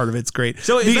beer part of it's great.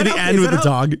 So the end with the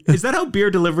dog. Is that how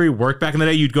beer delivery worked back in the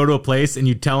day? You'd go to a place and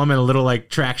you'd tell them, and a little like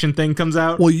traction thing comes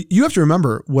out. Well, you have to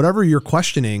remember, whatever you're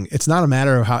questioning, it's not a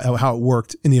matter of how it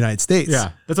worked in the United States.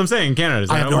 Yeah, that's what I'm saying. In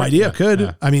Canada, I have no idea.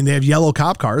 Could. I mean, they have yellow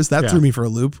cop cars. That threw me for a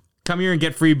loop. Come here and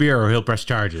get free beer, or he'll press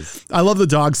charges. I love the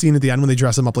dog scene at the end when they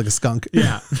dress him up like a skunk.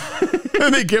 Yeah.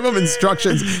 And they give him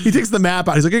instructions. He takes the map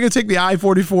out. He's like, "You're gonna take the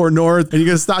I-44 north, and you're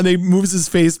gonna stop." And he moves his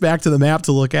face back to the map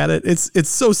to look at it. It's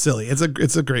so silly. It's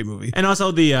a great movie. And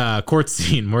also the court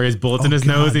scene where he has bullets in his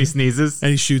nose and he sneezes.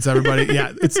 And he shoots everybody.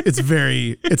 Yeah,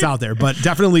 it's out there. But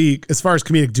definitely, as far as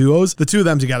comedic duos, the two of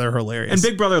them together are hilarious. And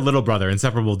Big Brother, Little Brother,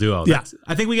 inseparable duo. Yeah.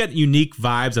 I think we get unique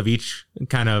vibes of each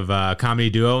kind of comedy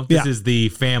duo. This is the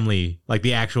family, like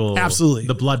the actual, absolutely,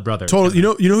 the blood brother. Totally.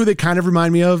 You know who they kind of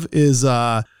remind me of is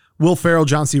Will Ferrell,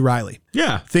 John C. Reilly.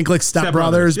 Yeah. Think like Step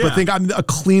Brothers, but think I'm a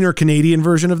cleaner Canadian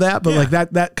version of that. But like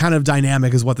that kind of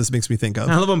dynamic is what this makes me think of.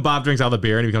 I love when Bob drinks all the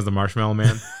beer and he becomes the Marshmallow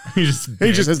Man. he just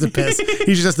has to piss.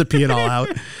 He just has to pee it all out.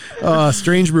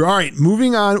 Strange Brew. All right,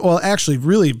 moving on. Well, actually,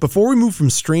 really, before we move from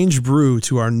Strange Brew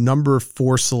to our number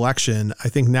 4 selection, I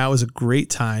think now is a great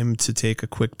time to take a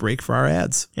quick break for our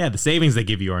ads. Yeah, the savings they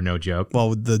give you are no joke.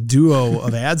 Well, the duo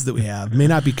of ads that we have may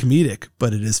not be comedic,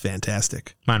 but it is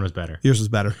fantastic. Mine was better. Yours was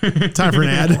better. Time for an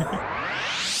ad.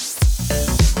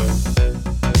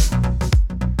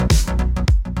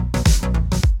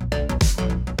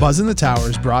 Buzz in the Tower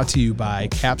is brought to you by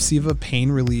Capsiva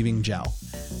Pain Relieving Gel.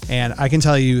 And I can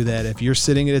tell you that if you're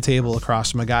sitting at a table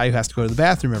across from a guy who has to go to the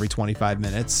bathroom every 25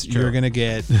 minutes, you're going to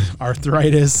get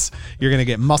arthritis, you're going to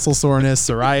get muscle soreness,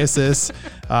 psoriasis.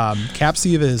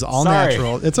 Capsiva is all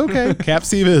natural. It's okay.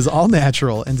 Capsiva is all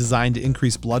natural and designed to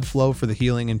increase blood flow for the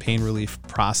healing and pain relief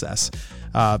process.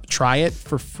 Try it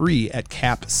for free at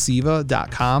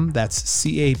capsiva.com. That's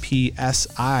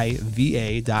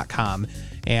CAPSIVA.com.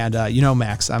 And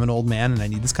Max, I'm an old man and I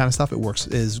need this kind of stuff. It works.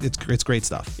 It's great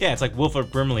stuff. Yeah, it's like Wilford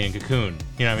Brimley in Cocoon.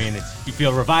 You know what I mean? You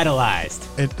feel revitalized.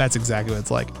 That's exactly what it's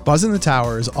like. Buzz in the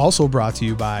Tower is also brought to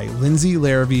you by Lindsay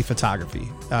Larrabee Photography.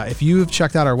 If you have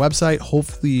checked out our website,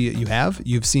 hopefully you have.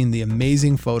 You've seen the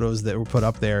amazing photos that were put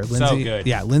up there. Lindsay, so good.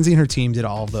 Yeah, Lindsay and her team did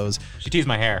all of those. She teased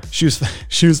my hair. She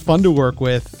was fun to work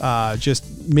with. Just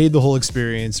made the whole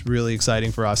experience really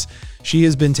exciting for us. She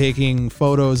has been taking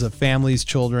photos of families,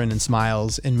 children, and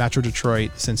smiles in Metro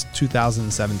Detroit since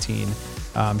 2017.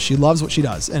 She loves what she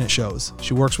does, and it shows.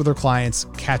 She works with her clients,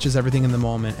 catches everything in the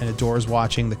moment, and adores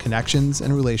watching the connections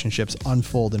and relationships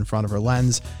unfold in front of her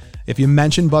lens. If you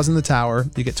mention Buzz in the Tower,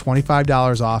 you get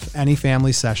 $25 off any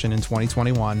family session in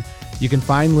 2021. You can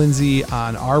find Lindsay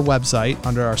on our website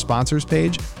under our sponsors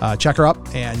page. Check her up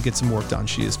and get some work done.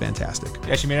 She is fantastic.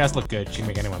 Yeah, she made us look good. She can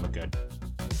make anyone look good.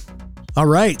 All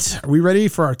right. Are we ready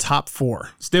for our top 4?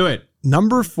 Let's do it.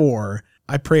 Number 4,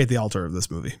 I pray at the altar of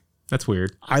this movie. That's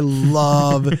weird. I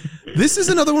love this is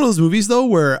another one of those movies though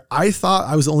where I thought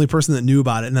I was the only person that knew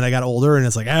about it, and then I got older and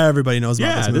it's like everybody knows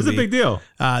about this movie. Yeah, this is a big deal.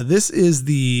 This is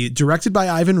directed by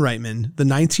Ivan Reitman, the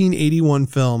 1981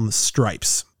 film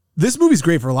Stripes. This movie's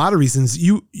great for a lot of reasons.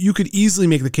 You could easily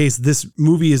make the case this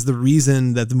movie is the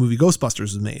reason that the movie Ghostbusters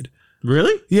was made.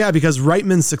 Really? Yeah, because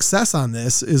Reitman's success on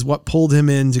this is what pulled him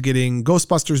into getting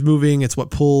Ghostbusters moving. It's what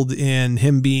pulled in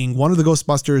him being one of the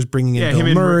Ghostbusters, bringing in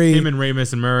Bill Murray. Him and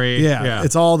Ramis and Murray. Yeah.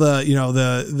 It's all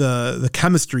the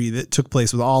chemistry that took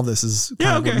place with all this is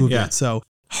kind of what moved it. So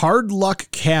Hard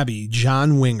Luck Cabbie,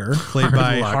 John Winger, played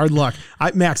by Hard Luck.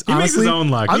 Max, he honestly, makes his own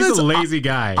luck. He's a lazy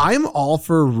guy. I'm all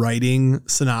for writing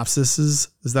synopsises.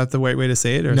 Is that the right way to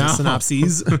say it? Or is it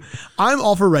synopses? I'm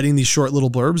all for writing these short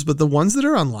little blurbs, but the ones that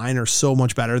are online are so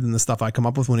much better than the stuff I come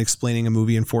up with when explaining a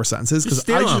movie in 4 sentences. Because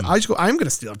I just go, I'm going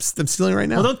to steal. I'm stealing right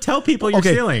now. Well, don't tell people you're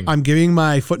stealing. I'm giving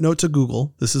my footnote to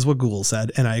Google. This is what Google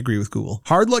said, and I agree with Google.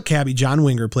 Hard Luck Cabbie, John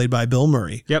Winger, played by Bill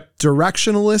Murray. Yep.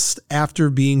 Directionalist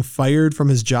after being fired from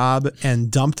his job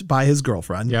and dumped by his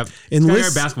girlfriend. Yep.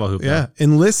 Enlists, basketball hoop. Yeah.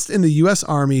 Enlists in the U.S.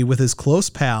 Army with his close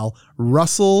pal,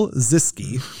 Russell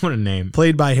Ziske. What a name.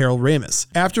 Played by Harold Ramis.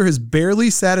 After his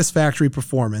barely satisfactory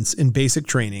performance in basic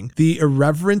training, the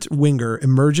irreverent Winger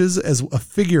emerges as a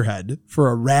figurehead for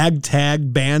a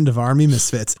ragtag band of Army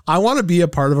misfits. I want to be a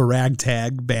part of a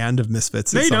ragtag band of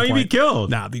misfits. No, you don't. You'd be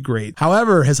killed. Nah, it'd be great.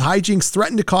 However, his hijinks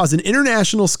threaten to cause an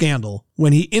international scandal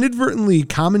when he inadvertently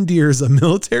commandeers a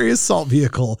military assault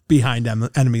vehicle behind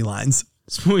enemy lines.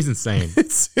 This movie's insane.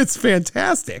 It's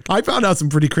fantastic. I found out some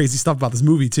pretty crazy stuff about this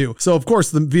movie too. So of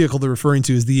course the vehicle they're referring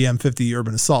to is the EM-50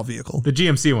 Urban Assault Vehicle. The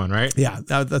GMC one, right? Yeah,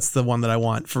 that's the one that I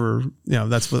want for,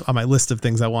 that's on my list of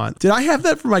things I want. Did I have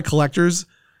that for my collectors?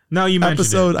 No, you mentioned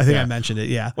episode? it. I think I mentioned it,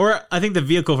 yeah. Or I think the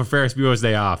vehicle for Ferris Bueller's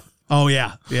Day Off. Oh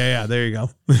yeah. Yeah, there you go.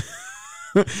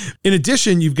 In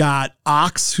addition, you've got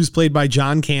Ox, who's played by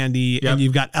John Candy, and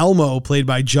you've got Elmo, played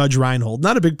by Judge Reinhold.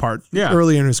 Not a big part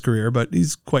early in his career, but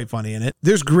he's quite funny in it.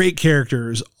 There's great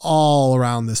characters all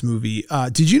around this movie.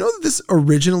 Did you know that this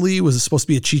originally was supposed to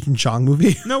be a Cheech and Chong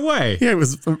movie? No way. Yeah, it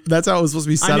was. That's how it was supposed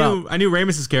to be set up. I knew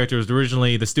Ramis' character was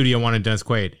originally the studio wanted Dennis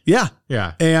Quaid. Yeah.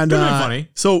 Yeah. And funny.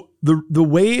 So the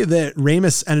way that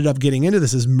Ramis ended up getting into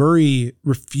this is Murray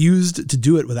refused to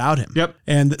do it without him. Yep.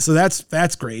 And so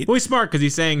that's great. Well, he's smart because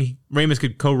he's saying Ramis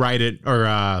could co-write it or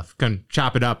can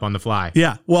chop it up on the fly.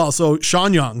 Yeah. Well, so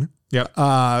Sean Young, Yep.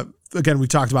 again, we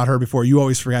talked about her before. You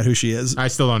always forgot who she is. I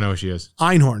still don't know who she is.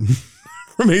 Einhorn.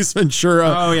 From Ace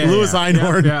Ventura, Oh, yeah, Louis yeah.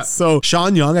 Einhorn. Yeah, yeah. So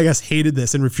Sean Young, I guess, hated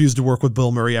this and refused to work with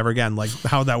Bill Murray ever again. Like,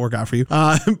 how'd that work out for you?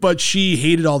 But she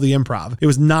hated all the improv. It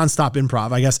was nonstop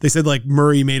improv. I guess they said like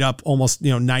Murray made up almost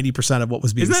 90% of what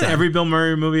was being Isn't said. that every Bill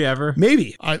Murray movie ever?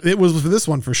 Maybe. It was for this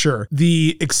one for sure.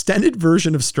 The extended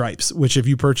version of Stripes, which if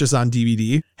you purchase on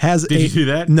DVD, has Did you do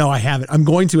that? No, I haven't. I'm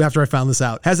going to after I found this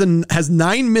out. Has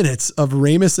 9 minutes of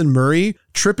Ramis and Murray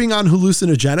tripping on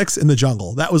hallucinogenics in the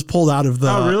jungle. That was pulled out of the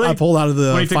Oh, really? I pulled out of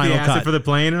the When he took final the acid cut. for the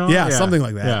plane and all? Yeah, something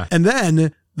like that. Yeah. And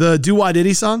then the Do Wah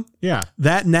Diddy song, Yeah.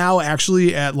 that now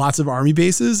actually at lots of army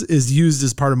bases is used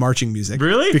as part of marching music.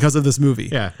 Really? Because of this movie.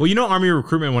 Yeah. Well, Army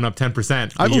recruitment went up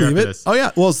 10%. I believe it. Oh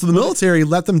yeah. Well, so the military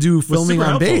let them do filming super on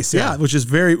helpful, base. Yeah, yeah. which is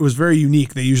was very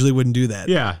unique. They usually wouldn't do that.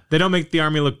 Yeah. They don't make the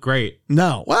Army look great.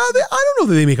 No. Well, I don't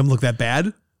know that they make them look that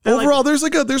bad. They're like- Overall, there's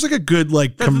like a good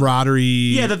like camaraderie.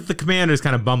 Yeah, the commander's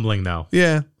kind of bumbling, though.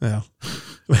 Yeah. Yeah.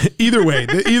 Either way,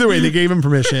 they gave him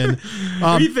permission.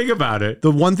 What do you think about it?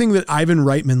 The one thing that Ivan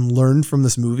Reitman learned from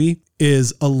this movie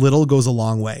is a little goes a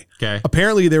long way. Okay.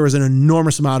 Apparently there was an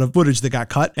enormous amount of footage that got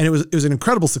cut and it was an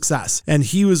incredible success. And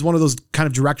he was one of those kind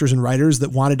of directors and writers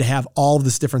that wanted to have all of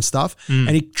this different stuff. And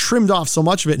he trimmed off so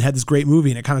much of it and had this great movie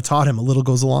and it kind of taught him a little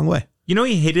goes a long way. He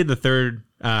hated the third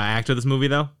act of this movie,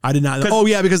 though. I did not know. Oh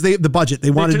yeah, because the budget, they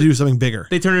wanted to do something bigger.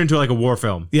 They turned it into like a war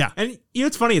film. Yeah. And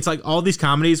it's funny. It's like all these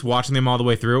comedies, watching them all the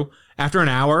way through, after an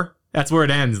hour, that's where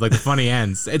it ends. Like the funny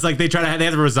ends. It's like they have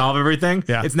to resolve everything.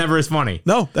 Yeah. It's never as funny.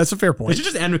 No, that's a fair They point. should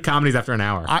just end with comedies after an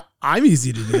hour. I'm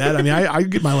easy to do that. I mean, I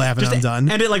get my laugh and I'm done.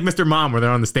 End it like Mr. Mom, where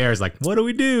they're on the stairs, like, what do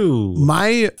we do?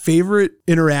 My favorite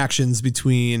interactions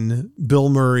between Bill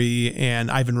Murray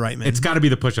and Ivan Reitman. It's got to be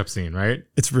the push-up scene, right?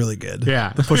 It's really good.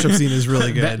 Yeah. The push-up scene is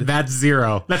really good. That's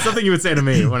zero. That's something you would say to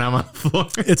me when I'm on the floor.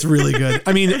 It's really good.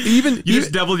 I mean, You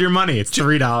just doubled your money. It's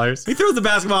 $3. He throws the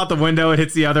basketball out the window. It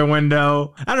hits the other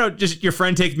window. I don't know. Just your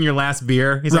friend taking your last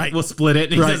beer. He's Right. like, we'll split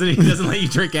it. And Right. he doesn't let you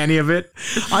drink any of it.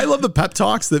 I love the pep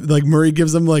talks that like Murray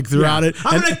gives them like throughout it.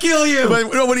 I'm going to kill you.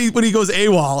 When he goes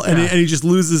AWOL and, Yeah. he just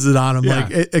loses it on him. Yeah.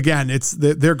 Like again,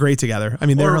 they're great together. I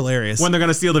mean, they're Or hilarious. When they're going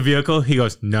to steal the vehicle, he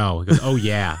goes, no. He goes, oh,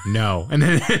 yeah, no. And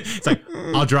then it's like,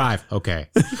 I'll drive. Okay.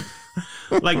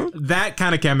 Like that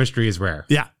kind of chemistry is rare.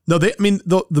 Yeah. No,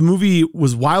 the movie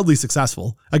was wildly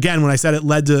successful. Again, when I said it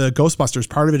led to Ghostbusters,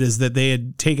 part of it is that they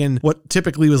had taken what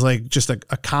typically was like just a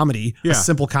comedy, Yeah. a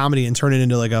simple comedy, and turned it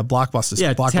into like a blockbuster.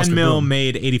 Yeah, blockbuster 10 mil boom.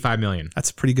 made 85 million.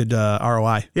 That's a pretty good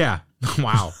ROI. Yeah.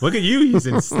 Wow. Look at you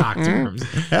using stock terms.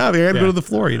 Yeah, they had to Yeah. go to the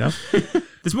floor,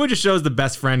 This movie just shows the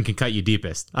best friend can cut you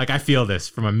deepest. Like I feel this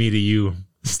from a me to you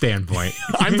standpoint.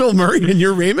 I'm Bill Murray and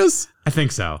you're Ramis? I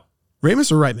think so.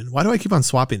 Ramis or Reitman? Why do I keep on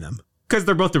swapping them? Because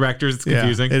they're both directors. It's Yeah,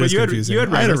 confusing. it but is you confusing.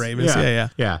 Had I had a Ramis. Ramis.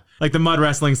 Yeah. Like the mud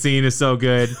wrestling scene is so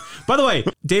good. By the way,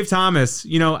 Dave Thomas,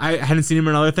 I hadn't seen him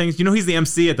in other things. He's the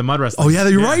MC at the mud wrestling. Oh, yeah,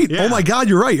 you're right. Yeah. Oh, my God,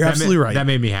 you're right. You're absolutely right. That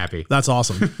made me happy. That's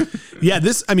awesome. Yeah,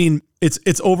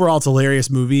 it's overall it's a hilarious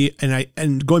movie,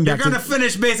 and going You're back gonna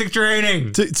finish basic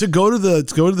training. to go to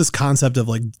this concept of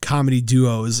like comedy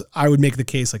duos, I would make the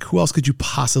case like who else could you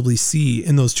possibly see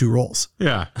in those two roles?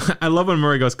 Yeah. I love when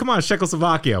Murray goes, come on,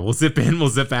 Czechoslovakia. We'll zip in, we'll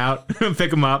zip out,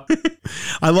 pick him up.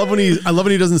 I love when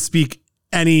he doesn't speak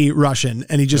any Russian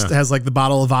and he just has like the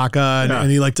bottle of vodka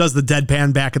and he like does the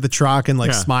deadpan back at the truck and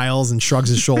like smiles and shrugs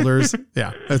his shoulders.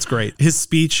 Yeah, that's great. His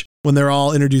speech when they're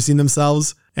all introducing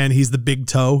themselves and he's the big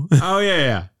toe. Oh,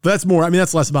 yeah. That's more,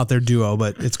 that's less about their duo,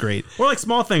 but it's great. Or like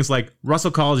small things like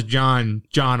Russell calls John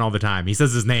all the time. He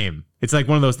says his name. It's like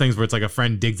one of those things where it's like a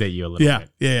friend digs at you a little bit.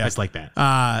 Yeah. I just like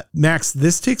that. Max,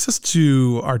 this takes us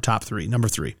to our top three. Number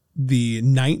 3, the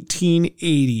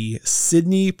 1980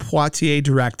 Sidney Poitier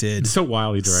directed It's so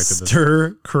wild he directed this.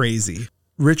 Stir Crazy.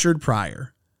 Richard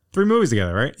Pryor. 3 movies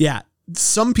together, right? Yeah.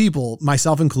 Some people,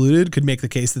 myself included, could make the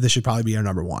case that this should probably be our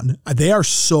number 1. They are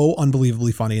so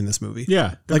unbelievably funny in this movie.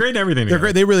 Yeah. They're great in everything They're together.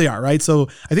 great. They really are, right? So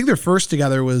I think their first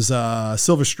together was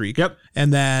Silver Streak. Yep.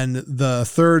 And then the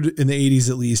third in the 80s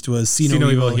at least was See No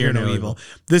Evil, Hear No Evil.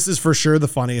 This is for sure the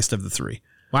funniest of the 3.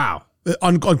 Wow.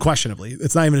 Unquestionably.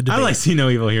 It's not even a debate. I like See No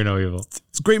Evil, Hear No Evil.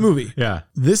 It's a great movie. Yeah.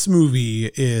 This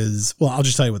movie is, well, I'll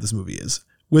just tell you what this movie is.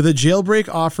 With a jailbreak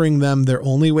offering them their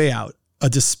only way out, a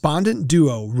despondent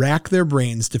duo rack their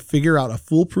brains to figure out a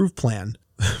foolproof plan.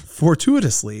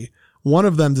 Fortuitously, one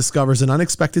of them discovers an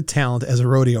unexpected talent as a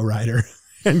rodeo rider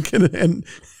and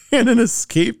an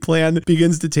escape plan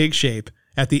begins to take shape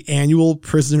at the annual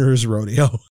Prisoners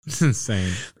Rodeo. It's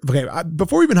insane. Okay,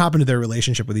 before we even hop into their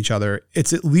relationship with each other,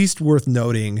 it's at least worth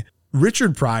noting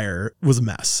Richard Pryor was a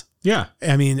mess. Yeah.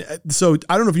 I mean, so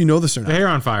I don't know if you know this or not. The hair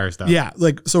on fire stuff. Yeah,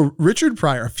 like, so Richard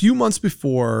Pryor, a few months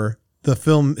before the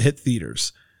film hit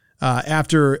theaters,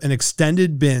 after an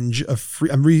extended binge of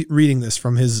I'm reading this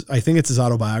from I think it's his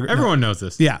autobiography. Everyone knows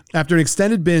this. Yeah. After an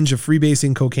extended binge of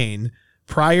freebasing cocaine,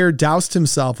 Pryor doused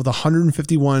himself with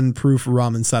 151 proof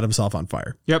rum and set himself on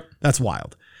fire. Yep. That's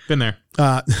wild. Been there.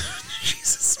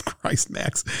 Jesus Christ,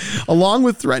 Max. Along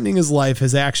with threatening his life,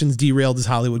 his actions derailed his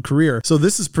Hollywood career. So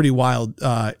this is pretty wild.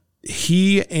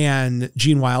 He and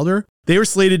Gene Wilder, they were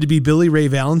slated to be Billy Ray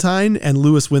Valentine and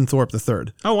Louis Winthorpe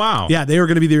III. Oh, wow. Yeah, they were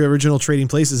going to be the original Trading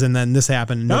Places, and then this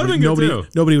happened. That would've been good too.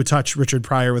 Nobody would touch Richard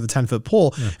Pryor with a 10-foot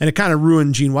pole, and it kind of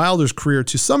ruined Gene Wilder's career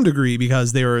to some degree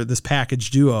because they were this package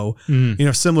duo. You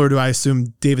know, similar to, I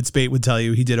assume David Spade would tell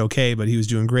you he did okay, but he was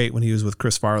doing great when he was with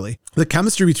Chris Farley. The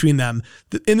chemistry between them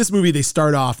in this movie, they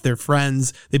start off, they're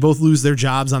friends. They both lose their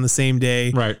jobs on the same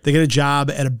day. Right. They get a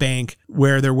job at a bank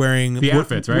where they're wearing the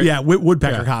outfits, right? Yeah,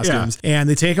 woodpecker costumes, and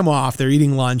they take them off. They're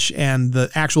eating lunch, and the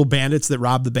actual bandits that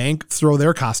rob the bank throw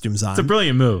their costumes on. It's a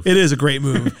brilliant move. It is a great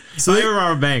move. So they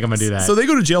rob a bank. I'm gonna do that. So they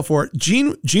go to jail for it.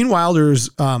 Gene Wilder's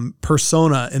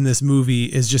persona in this movie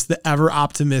is just the ever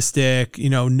optimistic, you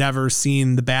know, never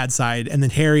seen the bad side, and then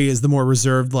Harry is the more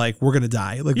reserved, like, we're gonna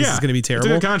die, like this is gonna be terrible.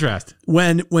 It's a good contrast.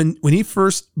 When he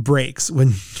first breaks,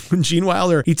 when Gene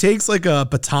Wilder, he takes like a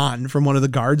baton from one of the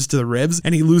guards to the ribs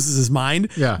and he loses his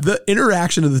mind. Yeah. The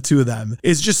interaction of the two of them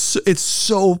is just, it's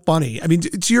so funny. I mean,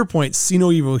 to your point, see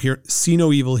no evil, hear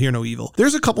no evil.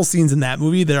 There's a couple scenes in that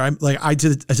movie that I'm like,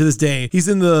 to this day, he's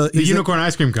in the unicorn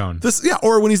ice cream cone.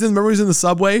 Or when remember he's in the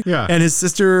subway, and his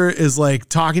sister is like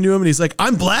talking to him and he's like,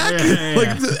 I'm black.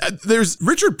 There's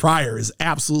Richard Pryor is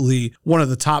absolutely one of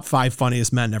the top 5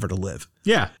 funniest men ever to live.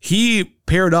 Yeah. He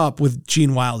paired up with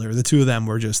Gene Wilder. The two of them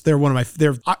were they're one of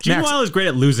my, Gene Wilder's great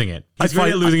at losing it. He's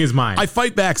great at losing his mind. I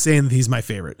fight back saying that he's my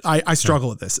favorite. I struggle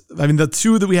with this. I mean, the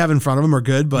two that we have in front of him are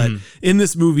good, but in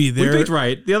this movie, we picked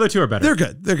right. The other two are better.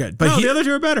 They're good. But the other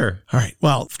two are better. All right.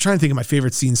 Well, I'm trying to think of my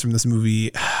favorite scenes from this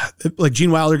movie. Like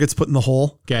Gene Wilder gets put in the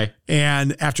hole. Okay.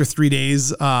 And after 3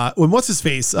 days, what's his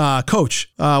face?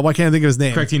 Coach. Why can't I think of his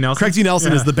name? Craig T. Nelson. Craig T.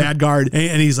 Nelson is the bad guard.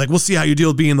 And he's like, we'll see how you deal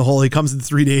with being in the hole. He comes in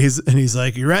 3 days and he's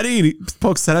like, you ready? And he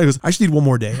pokes his head out. He goes, I just need one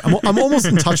more day. I'm almost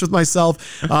in touch with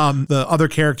myself. The other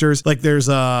characters, like there's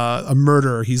a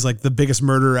murderer. He's like the biggest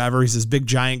murderer ever. He's this big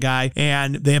giant guy.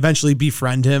 And they eventually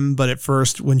befriend him. But at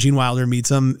first, when Gene Wilder meets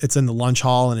him, it's in the lunch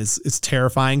hall and it's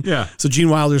terrifying. Yeah. So Gene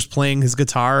Wilder's playing his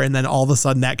guitar. And then all of a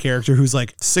sudden that character who's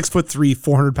like 6'3",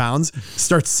 400 pounds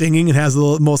starts singing and has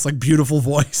the most like beautiful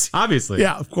voice. Obviously.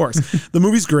 Yeah, of course. The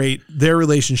movie's great. Their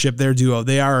relationship, their duo,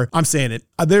 I'm saying it.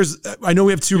 I know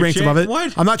we have 2 ranks above it.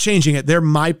 What? I'm not changing it. They're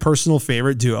my personal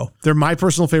favorite duo.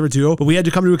 But we had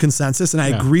to come to a consensus, and I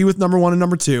agree with number 1 and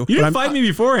number 2. You didn't fight me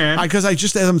beforehand. Because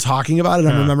as I'm talking about it,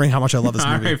 I'm remembering how much I love this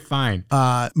movie. All right,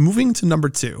 fine. Moving to number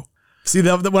 2. See,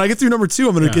 when I get through number 2,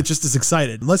 I'm going to get just as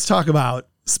excited. Let's talk about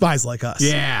Spies Like Us.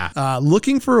 Yeah.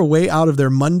 Looking for a way out of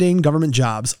their mundane government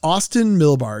jobs, Austin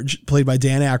Milbarge, played by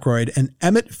Dan Aykroyd, and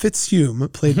Emmett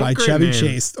Fitzhume, played by Chevy names.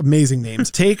 Chase, amazing names,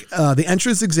 take the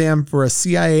entrance exam for a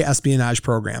CIA espionage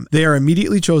program. They are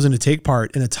immediately chosen to take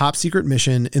part in a top secret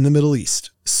mission in the Middle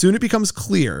East. Soon it becomes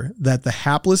clear that the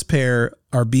hapless pair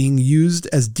are being used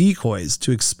as decoys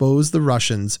to expose the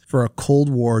Russians for a Cold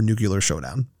War nuclear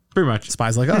showdown. Pretty much.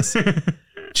 Spies Like Us.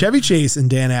 Chevy Chase and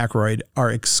Dan Aykroyd are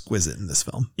exquisite in this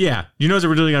film. Yeah. You know it's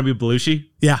originally going to be Belushi?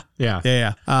 Yeah.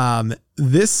 Yeah.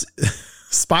 This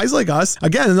Spies Like Us,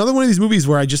 again, another one of these movies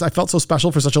where I felt so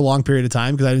special for such a long period of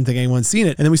time because I didn't think anyone's seen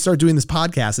it. And then we start doing this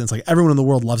podcast and it's like everyone in the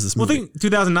world loves this movie. Well, I think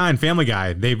 2009 Family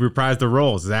Guy, they reprised the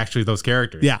roles as actually those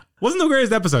characters. Yeah. Wasn't the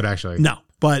greatest episode, actually. No.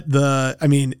 But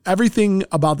everything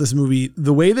about this movie,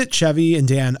 the way that Chevy and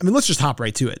Dan, let's just hop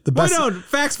right to it. The best. No,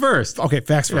 facts first. Okay,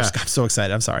 facts first. Yeah. I'm so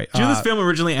excited. I'm sorry. Do you know this film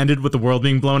originally ended with the world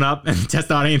being blown up and test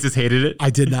audiences hated it?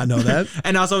 I did not know that.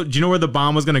 And also, do you know where the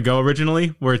bomb was going to go originally?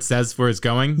 Where it says where it's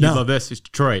going? No. You love this. It's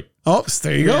Detroit. Oh,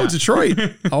 there you go. Detroit.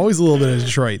 Always a little bit of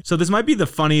Detroit. So this might be the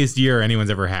funniest year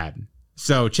anyone's ever had.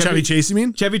 So Chevy Chase, you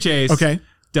mean? Chevy Chase. Okay.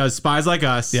 Does Spies Like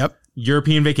Us. Yep.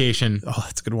 European Vacation. Oh,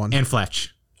 that's a good one. And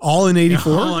Fletch. All in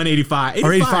 84? All in 85.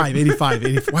 Or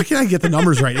 85. Why can't I get the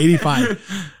numbers right?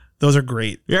 85. Those are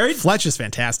great. Right? Fletch is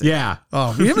fantastic. Yeah.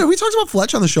 Oh, we talked about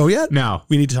Fletch on the show yet? No.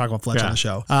 We need to talk about Fletch on the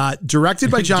show. Directed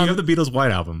by John. Do you have the Beatles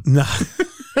White Album? No.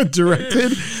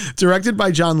 Directed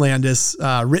by John Landis,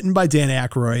 written by Dan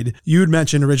Aykroyd. You had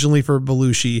mentioned originally for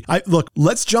Belushi. Look,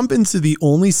 let's jump into the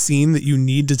only scene that you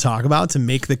need to talk about to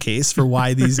make the case for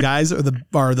why these guys are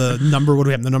the number. What do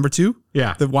we have? The number 2?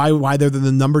 Yeah. Why they're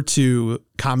the number 2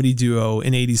 comedy duo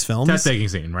in 80s films. Test taking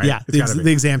scene, right? Yeah,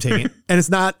 the exam taking. And it's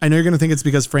not. I know you're going to think it's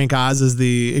because Frank Oz is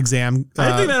the exam. I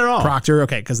didn't think that at all. Proctor.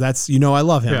 Okay, because that's I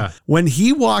love him. Yeah. When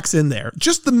he walks in there,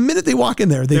 just the minute they walk in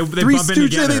there, they bump in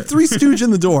together. three stooge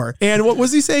in the door. And what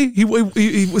was he say? He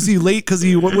was he late because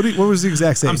what was the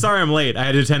exact saying? I'm sorry I'm late. I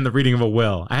had to attend the reading of a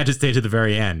will. I had to stay to the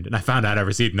very end, and I found out I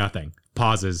received nothing.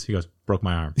 Pauses. He goes, broke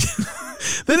my arm.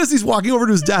 Then as he's walking over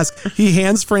to his desk, he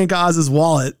hands Frank Oz his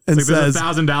wallet and says, "There's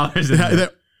 $1,000 in there."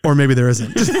 Or maybe there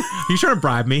isn't. You trying to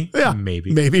bribe me? Yeah,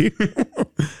 maybe.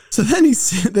 So then he's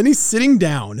sitting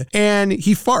down and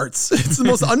he farts. It's the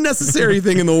most unnecessary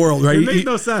thing in the world, right? It makes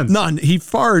no sense. None. He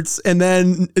farts and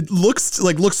then it looks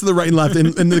to the right and left,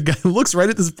 and the guy looks right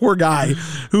at this poor guy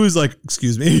who's like,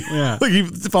 "Excuse me." Yeah. Like he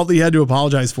felt he had to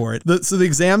apologize for it. So the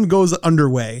exam goes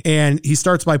underway, and he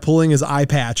starts by pulling his eye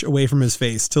patch away from his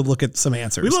face to look at some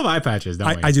answers. We love eye patches,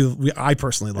 don't we? I do. I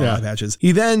personally love eye patches.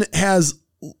 He then has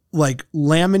like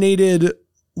laminated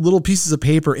little pieces of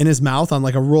paper in his mouth on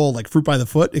like a roll, like Fruit by the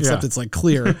Foot, except it's like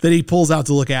clear, that he pulls out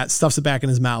to look at, stuffs it back in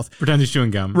his mouth. Pretend he's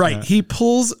chewing gum. Right. Yeah. He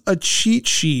pulls a cheat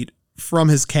sheet from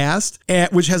his cast,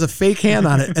 which has a fake hand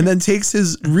on it, and then takes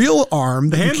his real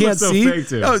arm that you can't see. Fake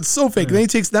too. Oh, it's so fake. Yeah.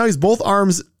 Then now he's both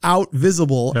arms out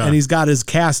visible, and he's got his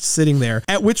cast sitting there.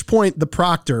 At which point the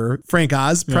proctor, Frank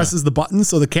Oz, presses the button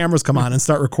so the cameras come on and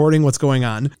start recording what's going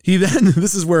on. He then,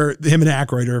 this is where him and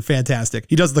Aykroyd are fantastic.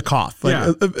 He does the cough,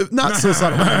 like not so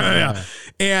subtle.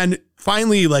 And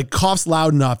finally, like, coughs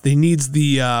loud enough. He needs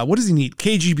the, what does he need?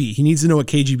 KGB. He needs to know what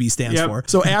KGB stands for.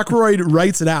 So Aykroyd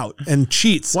writes it out and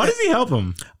cheats. Why does he help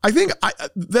him? I think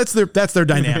that's their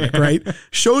dynamic, right?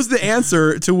 Shows the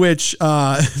answer to which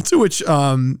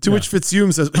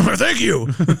Fitzhume says, "Thank you,"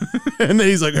 and then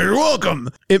he's like, "You're welcome."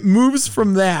 It moves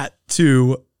from that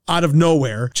to out of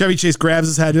nowhere. Chevy Chase grabs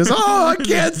his head and goes, "Oh, I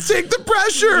can't take the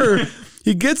pressure."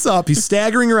 He gets up, he's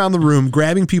staggering around the room,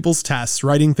 grabbing people's tests,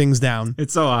 writing things down.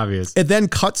 It's so obvious. It then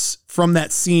cuts from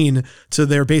that scene to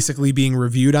they're basically being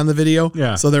reviewed on the video.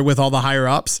 Yeah. So they're with all the higher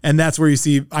ups. And that's where you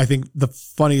see, I think, the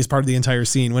funniest part of the entire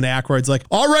scene when Aykroyd's like,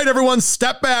 "All right, everyone,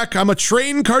 step back. I'm a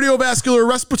trained cardiovascular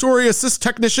respiratory assist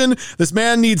technician. This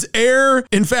man needs air.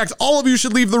 In fact, all of you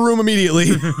should leave the room immediately."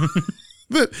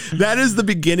 That is the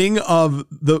beginning of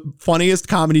the funniest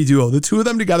comedy duo. The two of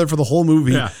them together for the whole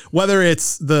movie. Yeah. Whether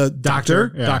it's the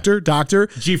doctor,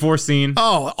 G-force scene.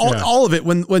 Oh, all of it.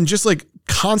 When just like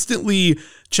constantly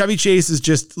Chevy Chase is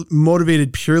just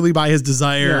motivated purely by his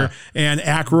desire, and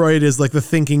Aykroyd is like the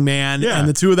thinking man, and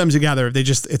the two of them together,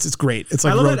 it's great. It's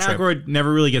like I love road that trip. Aykroyd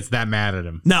never really gets that mad at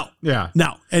him. No. Yeah.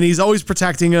 No. And he's always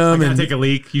protecting him. I gotta take a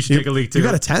leak. You should take a leak too. You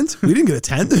got a tent? We didn't get a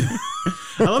tent.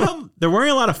 I love how they're wearing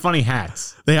a lot of funny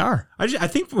hats. They are. I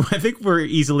think we're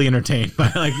easily entertained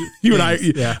by like you and I.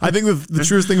 Yeah. I think the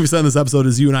truest thing we said in this episode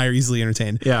is you and I are easily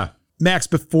entertained. Yeah. Max,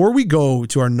 before we go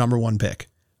to our number one pick,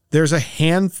 there's a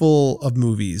handful of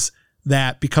movies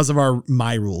that, because of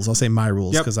my rules, I'll say my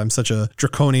rules because I'm such a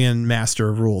draconian master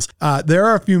of rules. There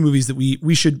are a few movies that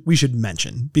we should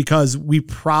mention because we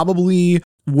probably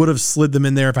would have slid them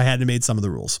in there if I hadn't made some of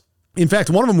the rules. In fact,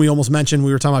 one of them we almost mentioned,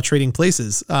 we were talking about trading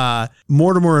places,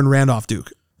 Mortimer and Randolph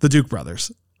Duke, the Duke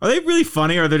brothers. Are they really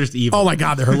funny or are they just evil? Oh my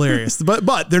God, they're hilarious.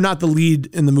 but they're not the lead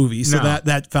in the movie, so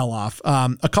that fell off.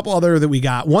 A couple other that we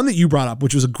got. One that you brought up,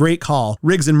 which was a great call,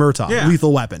 Riggs and Murtaugh,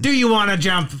 Lethal Weapon. Do you want to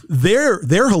jump? They're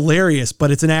hilarious,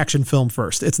 but it's an action film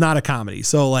first. It's not a comedy.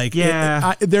 So like,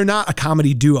 they're not a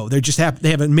comedy duo. They just they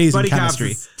have amazing chemistry.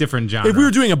 Buddy cop is different genre. If we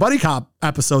were doing a buddy cop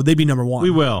episode, they'd be number one. We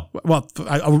will. Well,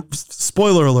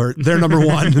 spoiler alert, they're number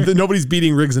one. Nobody's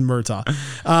beating Riggs and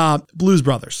Murtaugh. Blues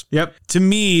Brothers. Yep. To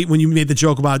me, when you made the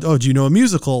joke about, do you know a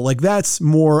musical? Like that's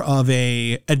more of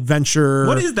a adventure.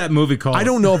 What is that movie called? I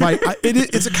don't know if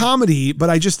it's a comedy, but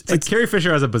it's like Carrie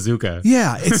Fisher has a bazooka.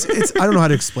 Yeah, it's I don't know how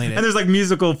to explain it. And there's like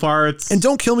musical parts. And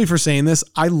don't kill me for saying this.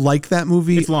 I like that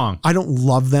movie. It's long. I don't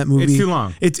love that movie. It's too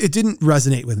long. It didn't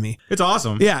resonate with me. It's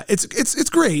awesome. Yeah, it's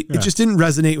great. Yeah. It just didn't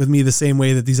resonate with me the same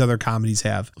way that these other comedies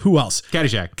have. Who else?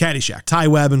 Caddyshack. Ty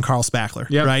Webb and Carl Spackler.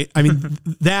 Yep. Right? I mean,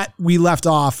 that we left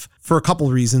off for a couple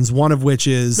of reasons. One of which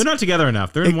is they're not together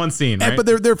enough. They're in one scene, right? But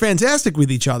they're fantastic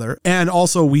with each other. And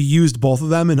also we used both of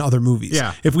them in other movies.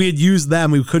 Yeah. If we had used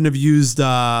them, we couldn't have used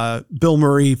Bill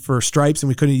Murray for Stripes, and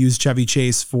we couldn't have used Chevy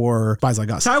Chase for Spies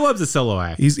Like Us. Ty Webb's a solo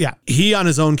act. He on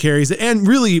his own carries it. And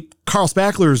really, Carl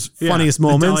Spackler's funniest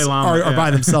moments are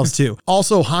by themselves too.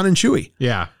 Also, Han and Chewie.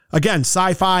 Yeah. again,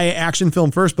 sci-fi action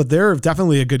film first, but they're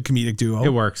definitely a good comedic duo. It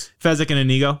works. Fezzik and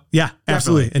Inigo. Yeah,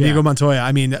 absolutely. Definitely, Inigo yeah. Montoya.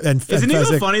 I mean, and Is Inigo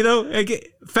Fezzik. funny though?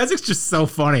 Fezzik's just so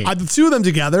funny. The two of them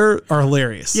together are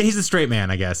hilarious. Yeah, he's a straight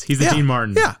man, I guess. He's the Yeah, Dean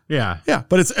Martin. yeah. Yeah. Yeah,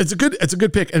 but it's a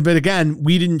good pick. But again,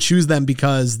 we didn't choose them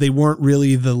because they weren't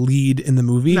really the lead in the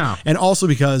movie. No. And also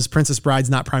because Princess Bride's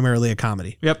not primarily a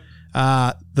comedy. Yep.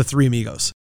 The Three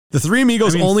Amigos. The Three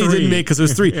Amigos I mean, only three. didn't make because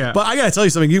there's three. Yeah. But I got to tell you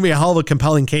something. You give me a hell of a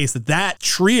compelling case that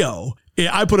trio,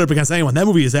 I put it up against anyone. That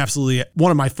movie is absolutely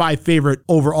one of my 5 favorite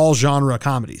overall genre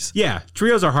comedies. Yeah.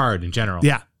 Trios are hard in general.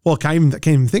 Yeah. Well, can't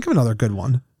even think of another good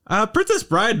one. Princess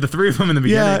Bride, the 3 of them in the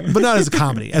beginning. Yeah, but not as a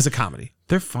comedy. As a comedy.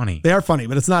 They're funny. They are funny,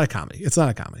 but it's not a comedy. It's not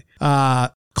a comedy.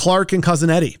 Clark and Cousin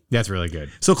Eddie. That's really good.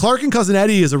 So Clark and Cousin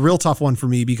Eddie is a real tough one for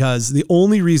me because the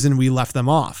only reason we left them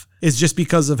off is just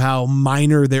because of how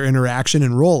minor their interaction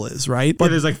and role is, right?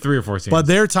 But there's like 3 or 4 scenes. But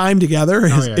their time together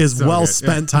is so well good.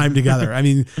 spent time together. I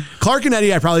mean, Clark and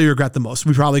Eddie, I probably regret the most.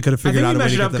 We probably could have I figured think out we a way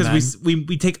meshed to it up get them because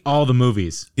we take all the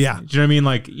movies. Yeah. Do you know what I mean?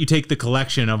 Like you take the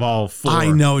collection of all 4.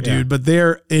 I know, dude, Yeah. but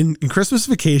they're in Christmas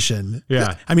Vacation.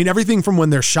 Yeah. I mean, everything from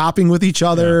when they're shopping with each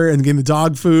other and getting the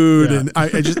dog food Yeah. and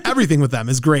I just everything with them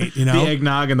is great, you know? The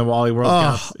eggnog and the Wally World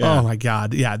Oh, Cups. Yeah. oh my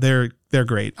God. Yeah, they're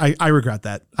great. I regret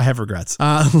that. I have regrets.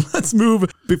 Let's move,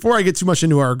 before I get too much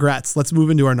into our regrets, let's move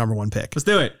into our number 1 pick. Let's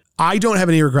do it. I don't have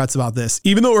any regrets about this.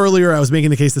 Even though earlier I was making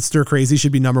the case that Stir Crazy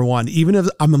should be number 1, even if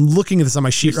I'm looking at this on my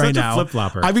sheet You're right such a now.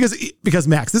 flip-flopper. Because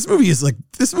Max, this movie's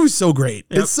so great.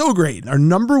 Yep. It's so great. Our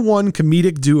number 1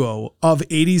 comedic duo of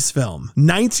 80s film.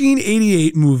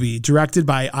 1988 movie directed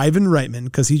by Ivan Reitman,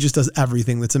 because he just does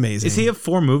everything that's amazing. Is he have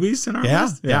 4 movies in our Yeah.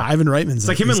 list? Yeah. Ivan Reitman's It's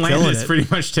like him and Landis pretty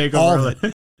much take All over. of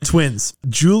it. Twins.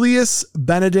 Julius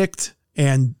Benedict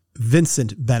and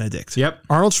Vincent Benedict. Yep.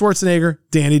 Arnold Schwarzenegger,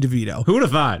 Danny DeVito. Who would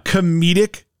have thought?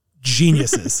 Comedic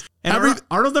geniuses. And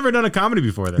Arnold's never done a comedy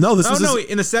before this. No, this was no. his-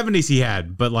 In the 70s he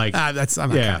had, but like I'm not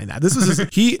Yeah. counting that. This was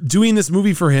he doing this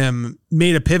movie for him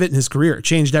made a pivot in his career. It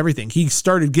changed everything. He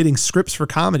started getting scripts for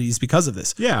comedies because of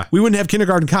this. Yeah. We wouldn't have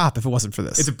Kindergarten Cop if it wasn't for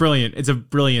this. it's a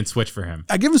brilliant switch for him.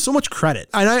 I give him so much credit.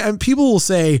 And people will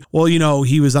say, well,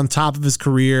 he was on top of his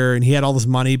career and he had all this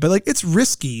money, but like it's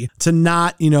risky to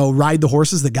not, ride the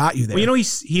horses that got you there. Well,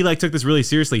 he like took this really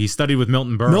seriously. He studied with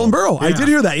Milton Berle. Milton Berle. I Yeah. did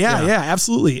hear that. Yeah,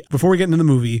 absolutely. Before we get into the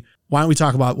movie, why don't we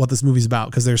talk about what this movie's about?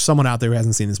 Because there's someone out there who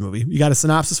hasn't seen this movie. You got a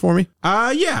synopsis for me?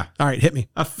 Yeah. All right, hit me.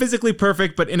 A physically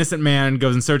perfect but innocent man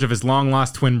goes in search of his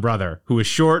long-lost twin brother, who is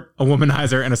short, a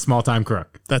womanizer, and a small-time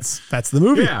crook. That's the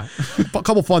movie. Yeah. A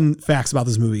couple fun facts about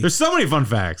this movie. There's so many fun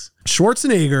facts.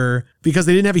 Schwarzenegger, because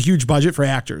they didn't have a huge budget for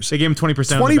actors. They gave him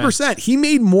 20%. 20%. He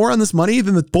made more on this money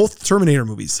than both Terminator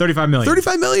movies. $35 million.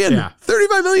 $35 million. Yeah.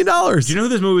 $35 million. Do you know who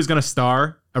this movie was going to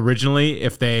star originally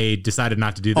if they decided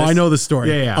not to do this? Oh, I know the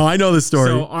story. Yeah. Oh, I know the story.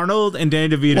 So Arnold and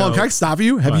Danny DeVito. Well, can I stop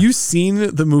you? Have What? you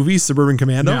seen the movie Suburban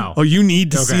Commando? No. Oh, you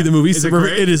need to Okay. see the movie Is it Suburban.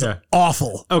 great? It is Yeah.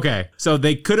 awful. Okay, so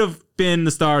they could have been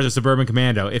the stars of Suburban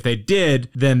Commando. If they did,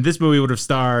 then this movie would have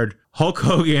starred Hulk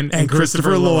Hogan And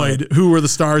Christopher Lloyd, who were the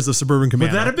stars of Suburban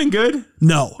Commando. Would that have been good?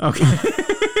 No. Okay.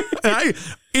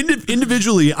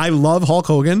 Individually, I love Hulk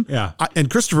Hogan. Yeah. And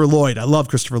Christopher Lloyd. I love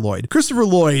Christopher Lloyd. Christopher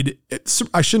Lloyd,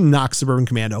 I shouldn't knock Suburban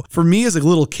Commando. For me as a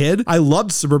little kid, I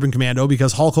loved Suburban Commando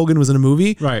because Hulk Hogan was in a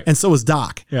movie. Right. And so was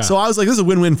Doc. Yeah. So I was like, this is a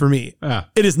win-win for me. Yeah.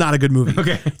 It is not a good movie.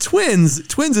 Okay. Twins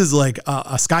is like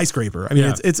a skyscraper. I mean,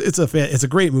 Yeah. it's a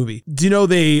great movie. Do you know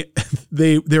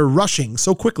they're rushing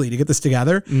so quickly to get this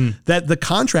together that the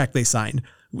contract they signed,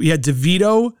 we had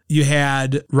DeVito, you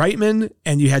had Reitman,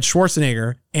 and you had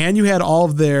Schwarzenegger, and you had all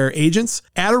of their agents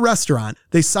at a restaurant.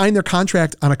 They signed their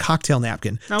contract on a cocktail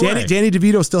napkin. No Danny way.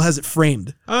 DeVito still has it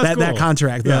framed. Oh, that's that cool.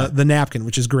 contract, Yeah. the napkin,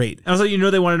 which is great. And also,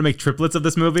 they wanted to make triplets of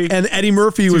this movie. And Eddie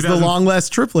Murphy was the 2000 long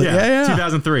last triplet. Yeah.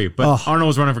 2003. But Arnold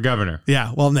was running for governor.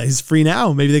 Yeah. Well, he's free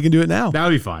now. Maybe they can do it now. That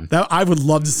would be fun. I would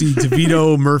love to see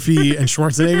DeVito, Murphy, and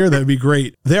Schwarzenegger. That would be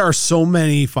great. There are so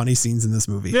many funny scenes in this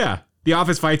movie. Yeah. The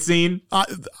office fight scene.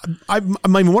 I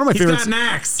mean, one of my He's favorites. got an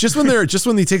axe. Just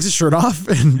when he takes his shirt off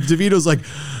and DeVito's like,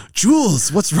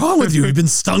 Jules, what's wrong with you? You've been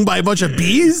stung by a bunch of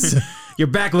bees? Your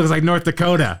back looks like North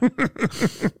Dakota.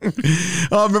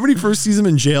 Remember when he first sees him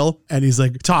in jail and he's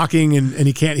like talking and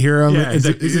he can't hear him? Yeah, and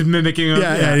he's just mimicking him.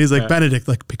 yeah, and he's like, Benedict,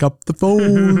 like, pick up the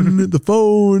phone, the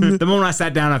phone. The moment I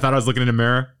sat down, I thought I was looking in a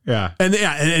mirror. Yeah. And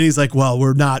he's like, well,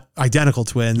 we're not identical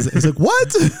twins. He's like, what?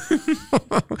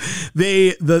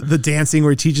 The dancing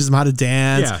where he teaches them how to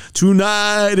dance. Yeah.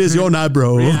 Tonight is your night,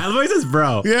 bro. Yeah, the way he says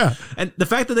bro. Yeah. And the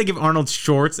fact that they give Arnold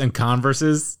shorts and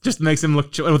Converses just makes him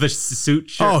look with a suit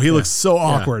shirt. Oh, he looks so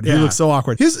awkward. Yeah. He looks so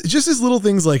awkward. His little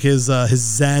things like his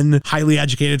Zen, highly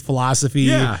educated philosophy.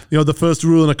 Yeah. The first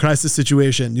rule in a crisis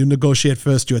situation, you negotiate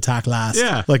first, you attack last.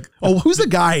 Yeah. Like, who's the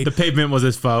guy? The pavement was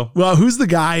his foe. Well, who's the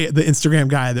guy, the Instagram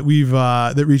guy that we've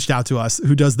that reached out to us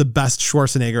who does the best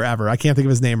Schwarzenegger ever? I can't think of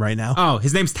his name right now. Oh,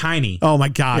 his name's Tiny. Oh my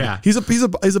God. Yeah. He's a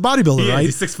bodybuilder, right?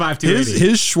 He's 6'5", 280.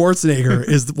 His Schwarzenegger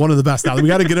is one of the best out there. We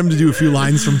got to get him to do a few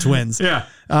lines from Twins. Yeah.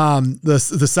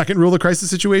 The second rule of the crisis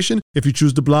situation, if you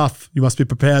choose to bluff, you must be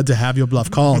prepared to have your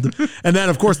bluff called. And then,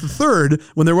 of course, the third,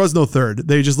 when there was no third,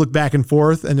 they just look back and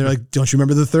forth and they're like, don't you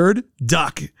remember the third?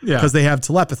 Duck. Yeah. Because they have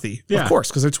telepathy. Yeah. Of course,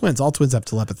 because they're twins. All twins have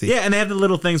telepathy. Yeah, and they have the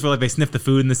little things where like they sniff the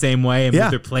food in the same way and Yeah.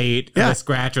 move their plate or Yeah. they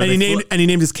scratch or And they he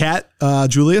named his cat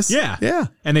Julius. Yeah. Yeah.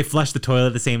 And they flush the toilet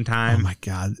at the same time. Oh my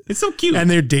God. It's so cute. And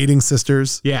they're dating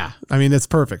sisters. yeah, I mean, it's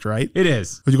perfect, right? it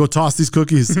is. Would you go toss these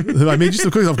cookies? I made you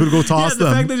some cookies. I'm going to go toss Yeah, the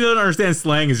them. fact that you don't understand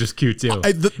slang is just cute too.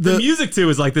 The music too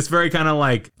is like this very kind of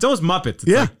like it's almost Muppets. It's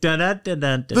Yeah. like,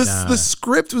 The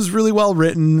script was really well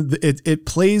written. It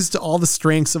plays to all the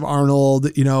strengths of Arnold.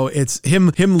 It's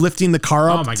him lifting the car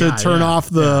Oh up my to God, turn yeah. off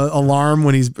the alarm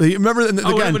when he's. Remember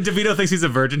again? When DeVito thinks he's a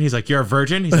virgin, he's like, "You're a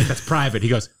virgin." He's like, "That's private." He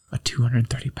goes, "A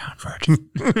 230-pound virgin."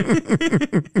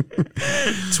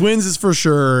 Twins is for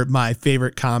sure my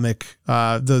favorite comic.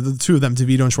 The two of them,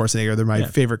 DeVito and Schwarzenegger, they're my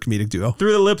favorite comedic duo.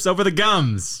 Through the lips, over the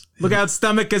gums. Look out,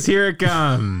 stomach, cause here it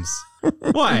comes.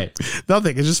 What?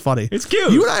 Nothing. It's just funny. It's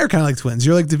cute. You and I are kind of like twins.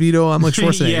 You're like DeVito. I'm like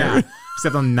Schwarzenegger. Yeah.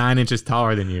 Except I'm 9 inches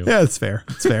taller than you. Yeah, it's fair.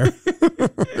 It's fair.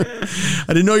 I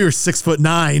didn't know you were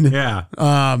 6'9". Yeah.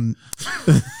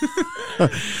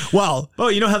 Well, Oh,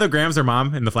 you know Heather Graham's her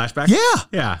mom in the flashback? yeah.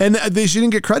 Yeah. And she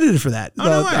didn't get credited for that. Oh,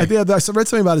 no way. I read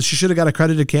something about it. She should have got a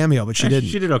credited cameo, but she didn't.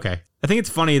 She did okay. I think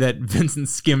it's funny that Vincent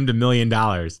skimmed $1 million.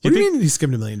 What do you mean he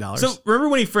skimmed $1 million? So remember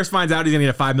when he first finds out he's gonna need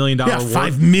a $5 million yeah, award?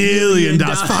 $5 million.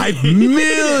 $5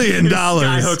 million.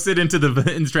 Guy hooks it into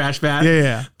the trash bag.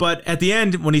 Yeah. But at the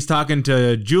end, when he's talking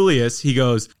to Julius, he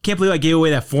goes, "Can't believe I gave away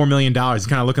that $4 million." He's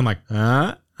kind of looking like,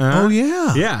 huh? Oh,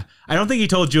 yeah. Yeah. I don't think he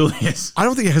told Julius. I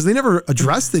don't think because they never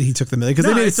addressed that he took the million because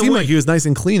they made it it's a seem like wink. he was nice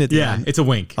and clean at the Yeah, end. it's a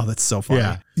wink. Oh, that's so funny.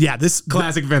 Yeah. Yeah, this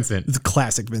Classic Vincent. It's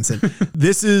classic Vincent.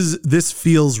 This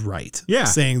feels right. Yeah.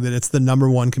 Saying that it's the number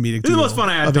one comedic. This is the duo most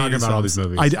fun I had of talking 80s about all films. these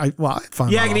movies. I had fun. about all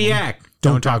of Yakety them. yak.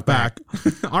 Don't talk back.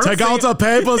 Arnold Take out the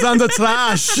papers and the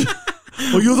trash.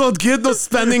 Or you don't get no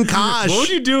spending cash. What would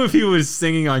you do if he was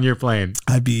singing on your plane?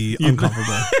 I'd be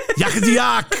uncomfortable. Yakety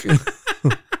yak.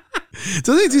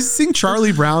 Does he sing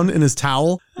Charlie Brown in his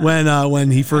towel when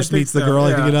he first meets the girl?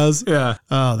 I think he does. Yeah.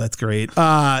 Oh, that's great.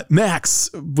 Max,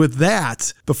 with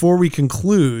that, before we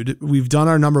conclude, we've done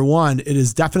our number one. It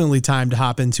is definitely time to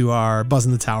hop into our Buzz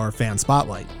in the Tower fan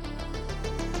spotlight.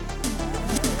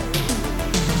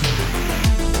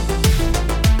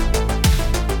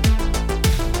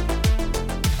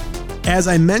 As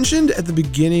I mentioned at the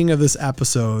beginning of this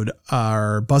episode,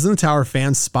 our Buzz in the Tower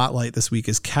fan spotlight this week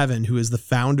is Kevin, who is the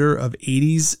founder of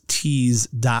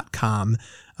 80stees.com.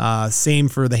 Same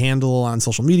for the handle on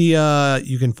social media.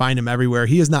 You can find him everywhere.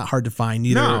 He is not hard to find.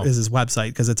 Neither No. is his website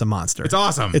because it's a monster. It's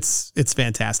awesome. It's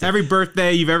fantastic. Every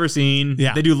birthday you've ever seen.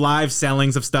 Yeah. They do live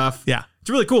sellings of stuff. Yeah. It's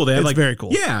really cool. They have It's very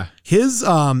cool. Yeah. His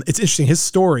it's interesting. His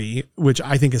story, which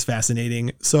I think is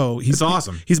fascinating. So It's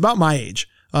awesome. He's about my age.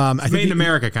 I think Made in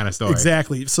America kind of story.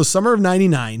 Exactly. So summer of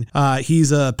 99,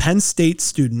 he's a Penn State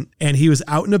student and he was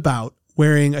out and about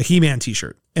wearing a He-Man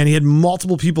t-shirt. And he had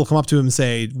multiple people come up to him and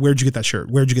say, "Where'd you get that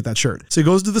shirt? Where'd you get that shirt?" So he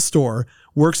goes to the store,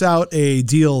 works out a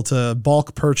deal to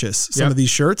bulk purchase some of these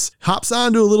shirts, hops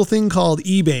onto a little thing called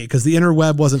eBay because the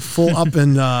interweb wasn't full up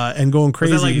and going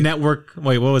crazy. Was that like network?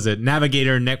 Wait, what was it?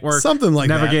 Navigator Network? Something like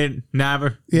that.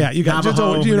 Yeah, you got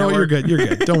Navajo you're Network. good. You're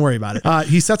good. Don't worry about it.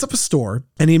 He sets up a store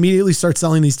and he immediately starts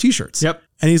selling these t-shirts. Yep.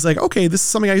 And he's like, okay, this is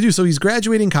something I can do. So he's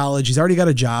graduating college. He's already got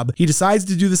a job. He decides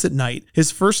to do this at night. His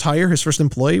first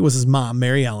employee was his mom,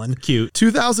 Mary Ellen. Cute.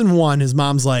 2001, his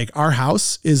mom's like, our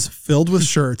house is filled with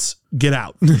shirts. Get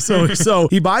out. So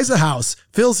he buys a house,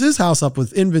 fills his house up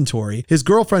with inventory. His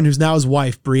girlfriend, who's now his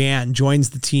wife, Brienne, joins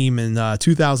the team in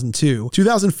 2002.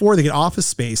 2004, they get office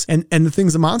space, and the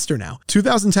thing's a monster now.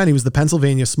 2010, he was the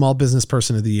Pennsylvania Small Business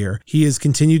Person of the Year. He has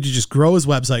continued to just grow his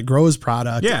website, grow his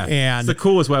product. Yeah. And it's the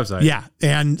coolest website. yeah.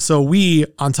 And so we,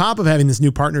 on top of having this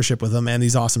new partnership with him and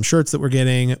these awesome shirts that we're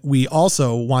getting, we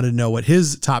also wanted to know what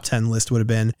his top 10 list would have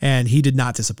been. And he did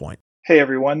not disappoint. Hey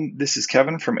everyone, this is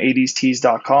Kevin from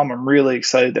 80stees.com. I'm really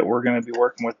excited that we're going to be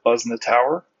working with Buzz in the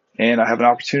Tower, and I have an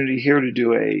opportunity here to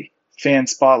do a fan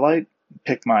spotlight,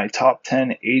 pick my top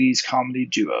 10 80s comedy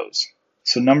duos.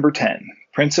 So number 10,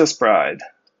 Princess Bride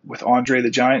with Andre the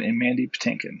Giant and Mandy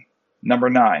Patinkin. Number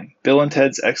 9, Bill and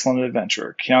Ted's Excellent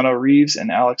Adventure, Keanu Reeves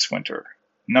and Alex Winter.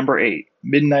 Number 8,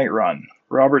 Midnight Run,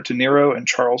 Robert De Niro and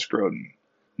Charles Grodin.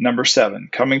 Number 7,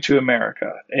 Coming to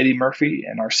America, Eddie Murphy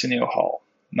and Arsenio Hall.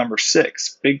 Number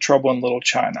 6, Big Trouble in Little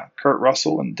China, Kurt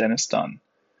Russell and Dennis Dunn.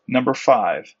 Number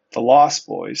 5, The Lost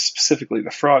Boys, specifically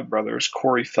the Frog Brothers,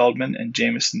 Corey Feldman and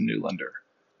Jameson Newlander.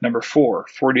 Number 4,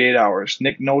 48 Hours,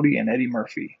 Nick Nolte and Eddie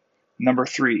Murphy. Number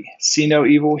 3, See No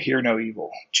Evil, Hear No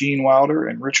Evil, Gene Wilder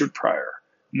and Richard Pryor.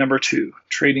 Number 2,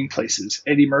 Trading Places,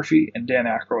 Eddie Murphy and Dan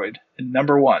Aykroyd. And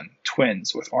number 1,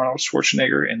 Twins with Arnold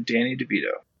Schwarzenegger and Danny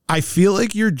DeVito. I feel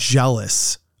like you're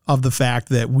jealous of the fact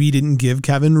that we didn't give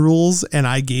Kevin rules and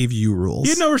I gave you rules. He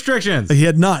had no restrictions. He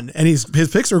had none. And his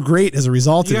picks are great as a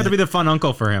result You of got to it. be the fun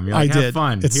uncle for him. You're like, I have did.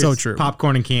 fun. It's Here's so true.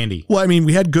 Popcorn and candy. Well, I mean,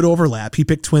 we had good overlap. He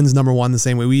picked Twins number 1 the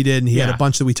same way we did. And he had Yeah. a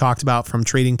bunch that we talked about, from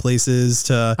Trading Places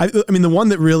to, I mean, the one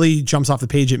that really jumps off the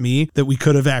page at me that we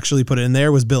could have actually put in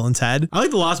there was Bill and Ted. I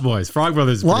like the Lost Boys. Frog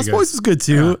Brothers is pretty Lost good. Boys is good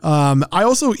too. I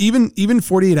also, even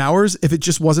 48 Hours, if it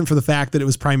just wasn't for the fact that it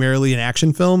was primarily an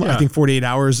action film, I Yeah. think 48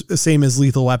 Hours, same as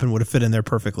Lethal Weapon, would have fit in there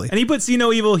perfectly. And he put See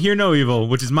No Evil, Hear No Evil,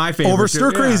 which is my favorite. Over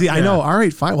Stir Crazy. I know. All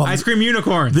right, fine. Well, Ice Cream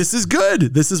Unicorn. this is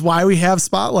good. This is why we have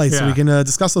spotlights, so Yeah. we can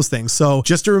discuss those things. So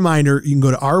just a reminder, you can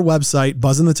go to our website,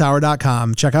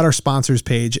 buzzinthetower.com, check out our sponsors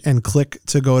page and click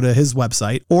to go to his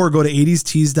website, or go to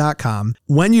 80stees.com.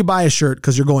 When you buy a shirt,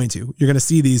 because you're going to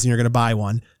see these and you're going to buy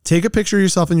one, take a picture of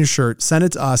yourself in your shirt, send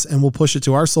it to us, and we'll push it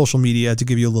to our social media to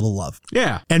give you a little love.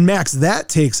 Yeah. And Max, that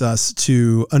takes us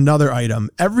to another item.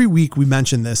 Every week we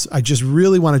mention this. I just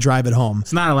really want to drive it home.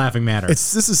 It's not a laughing matter.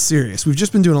 This is serious. We've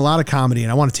just been doing a lot of comedy,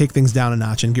 and I want to take things down a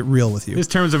notch and get real with you. His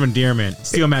terms of endearment.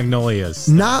 Steel Magnolias.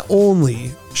 Not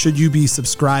only should you be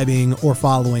subscribing or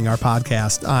following our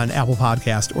podcast on Apple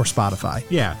Podcast or Spotify,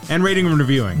 Yeah. And rating and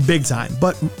reviewing. big time,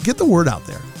 but get the word out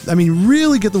there. I mean,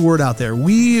 really get the word out there.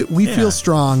 We feel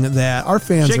strong that our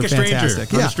fans Shake are a stranger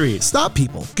fantastic. on the street. Stop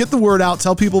people. Get the word out.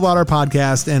 Tell people about our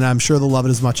podcast, and I'm sure they'll love it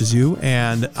as much as you.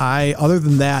 And I, other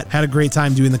than that, had a great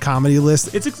time doing the comedy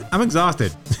list. I'm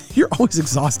exhausted. You're always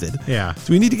exhausted. Yeah.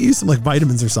 Do we need to get you some like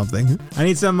vitamins or something? I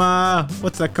need some,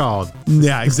 what's that called?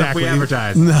 Yeah, Stuff exactly. we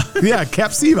advertise. No, yeah,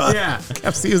 Capsiva. Yeah.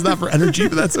 Capsiva is not for energy,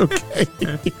 but that's okay.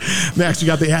 Max, you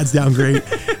got the ads down great.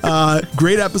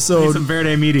 Great I episode. need some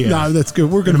Verde Media. No, that's good.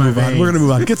 We're going to my move on. veins. We're going to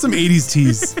move on. Get some 80s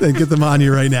tees and get them on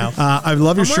you right now. I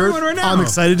love your I'm shirt. wearing one right now. I'm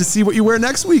excited to see what you wear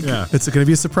next week. Yeah. It's going to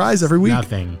be a surprise every week.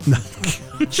 Nothing.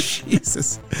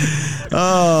 Jesus.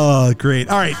 Oh, great.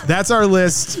 All right. That's our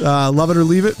list. Love it or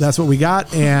leave it. That's what we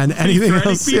got. And anything For any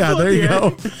else? Yeah, people there you here, go.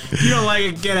 If you don't like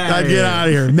it, get out of here. Get out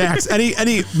of here. Max,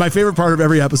 any my favorite part of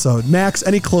every episode. Max,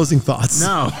 any closing thoughts?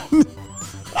 No.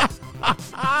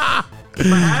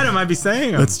 If I had him, I'd be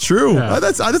saying them. That's true. Yeah.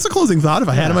 That's a closing thought. If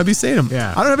I had him, I'd be saying them.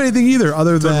 Yeah. I don't have anything either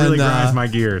other It than really grinds my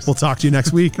gears. we'll talk to you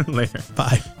next week. Later.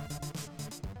 Bye.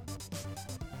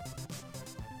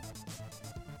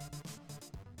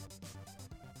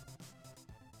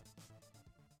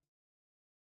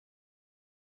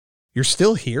 You're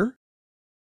still here?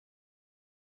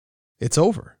 It's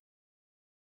over.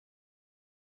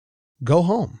 Go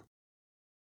home.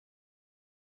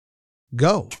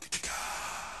 Go.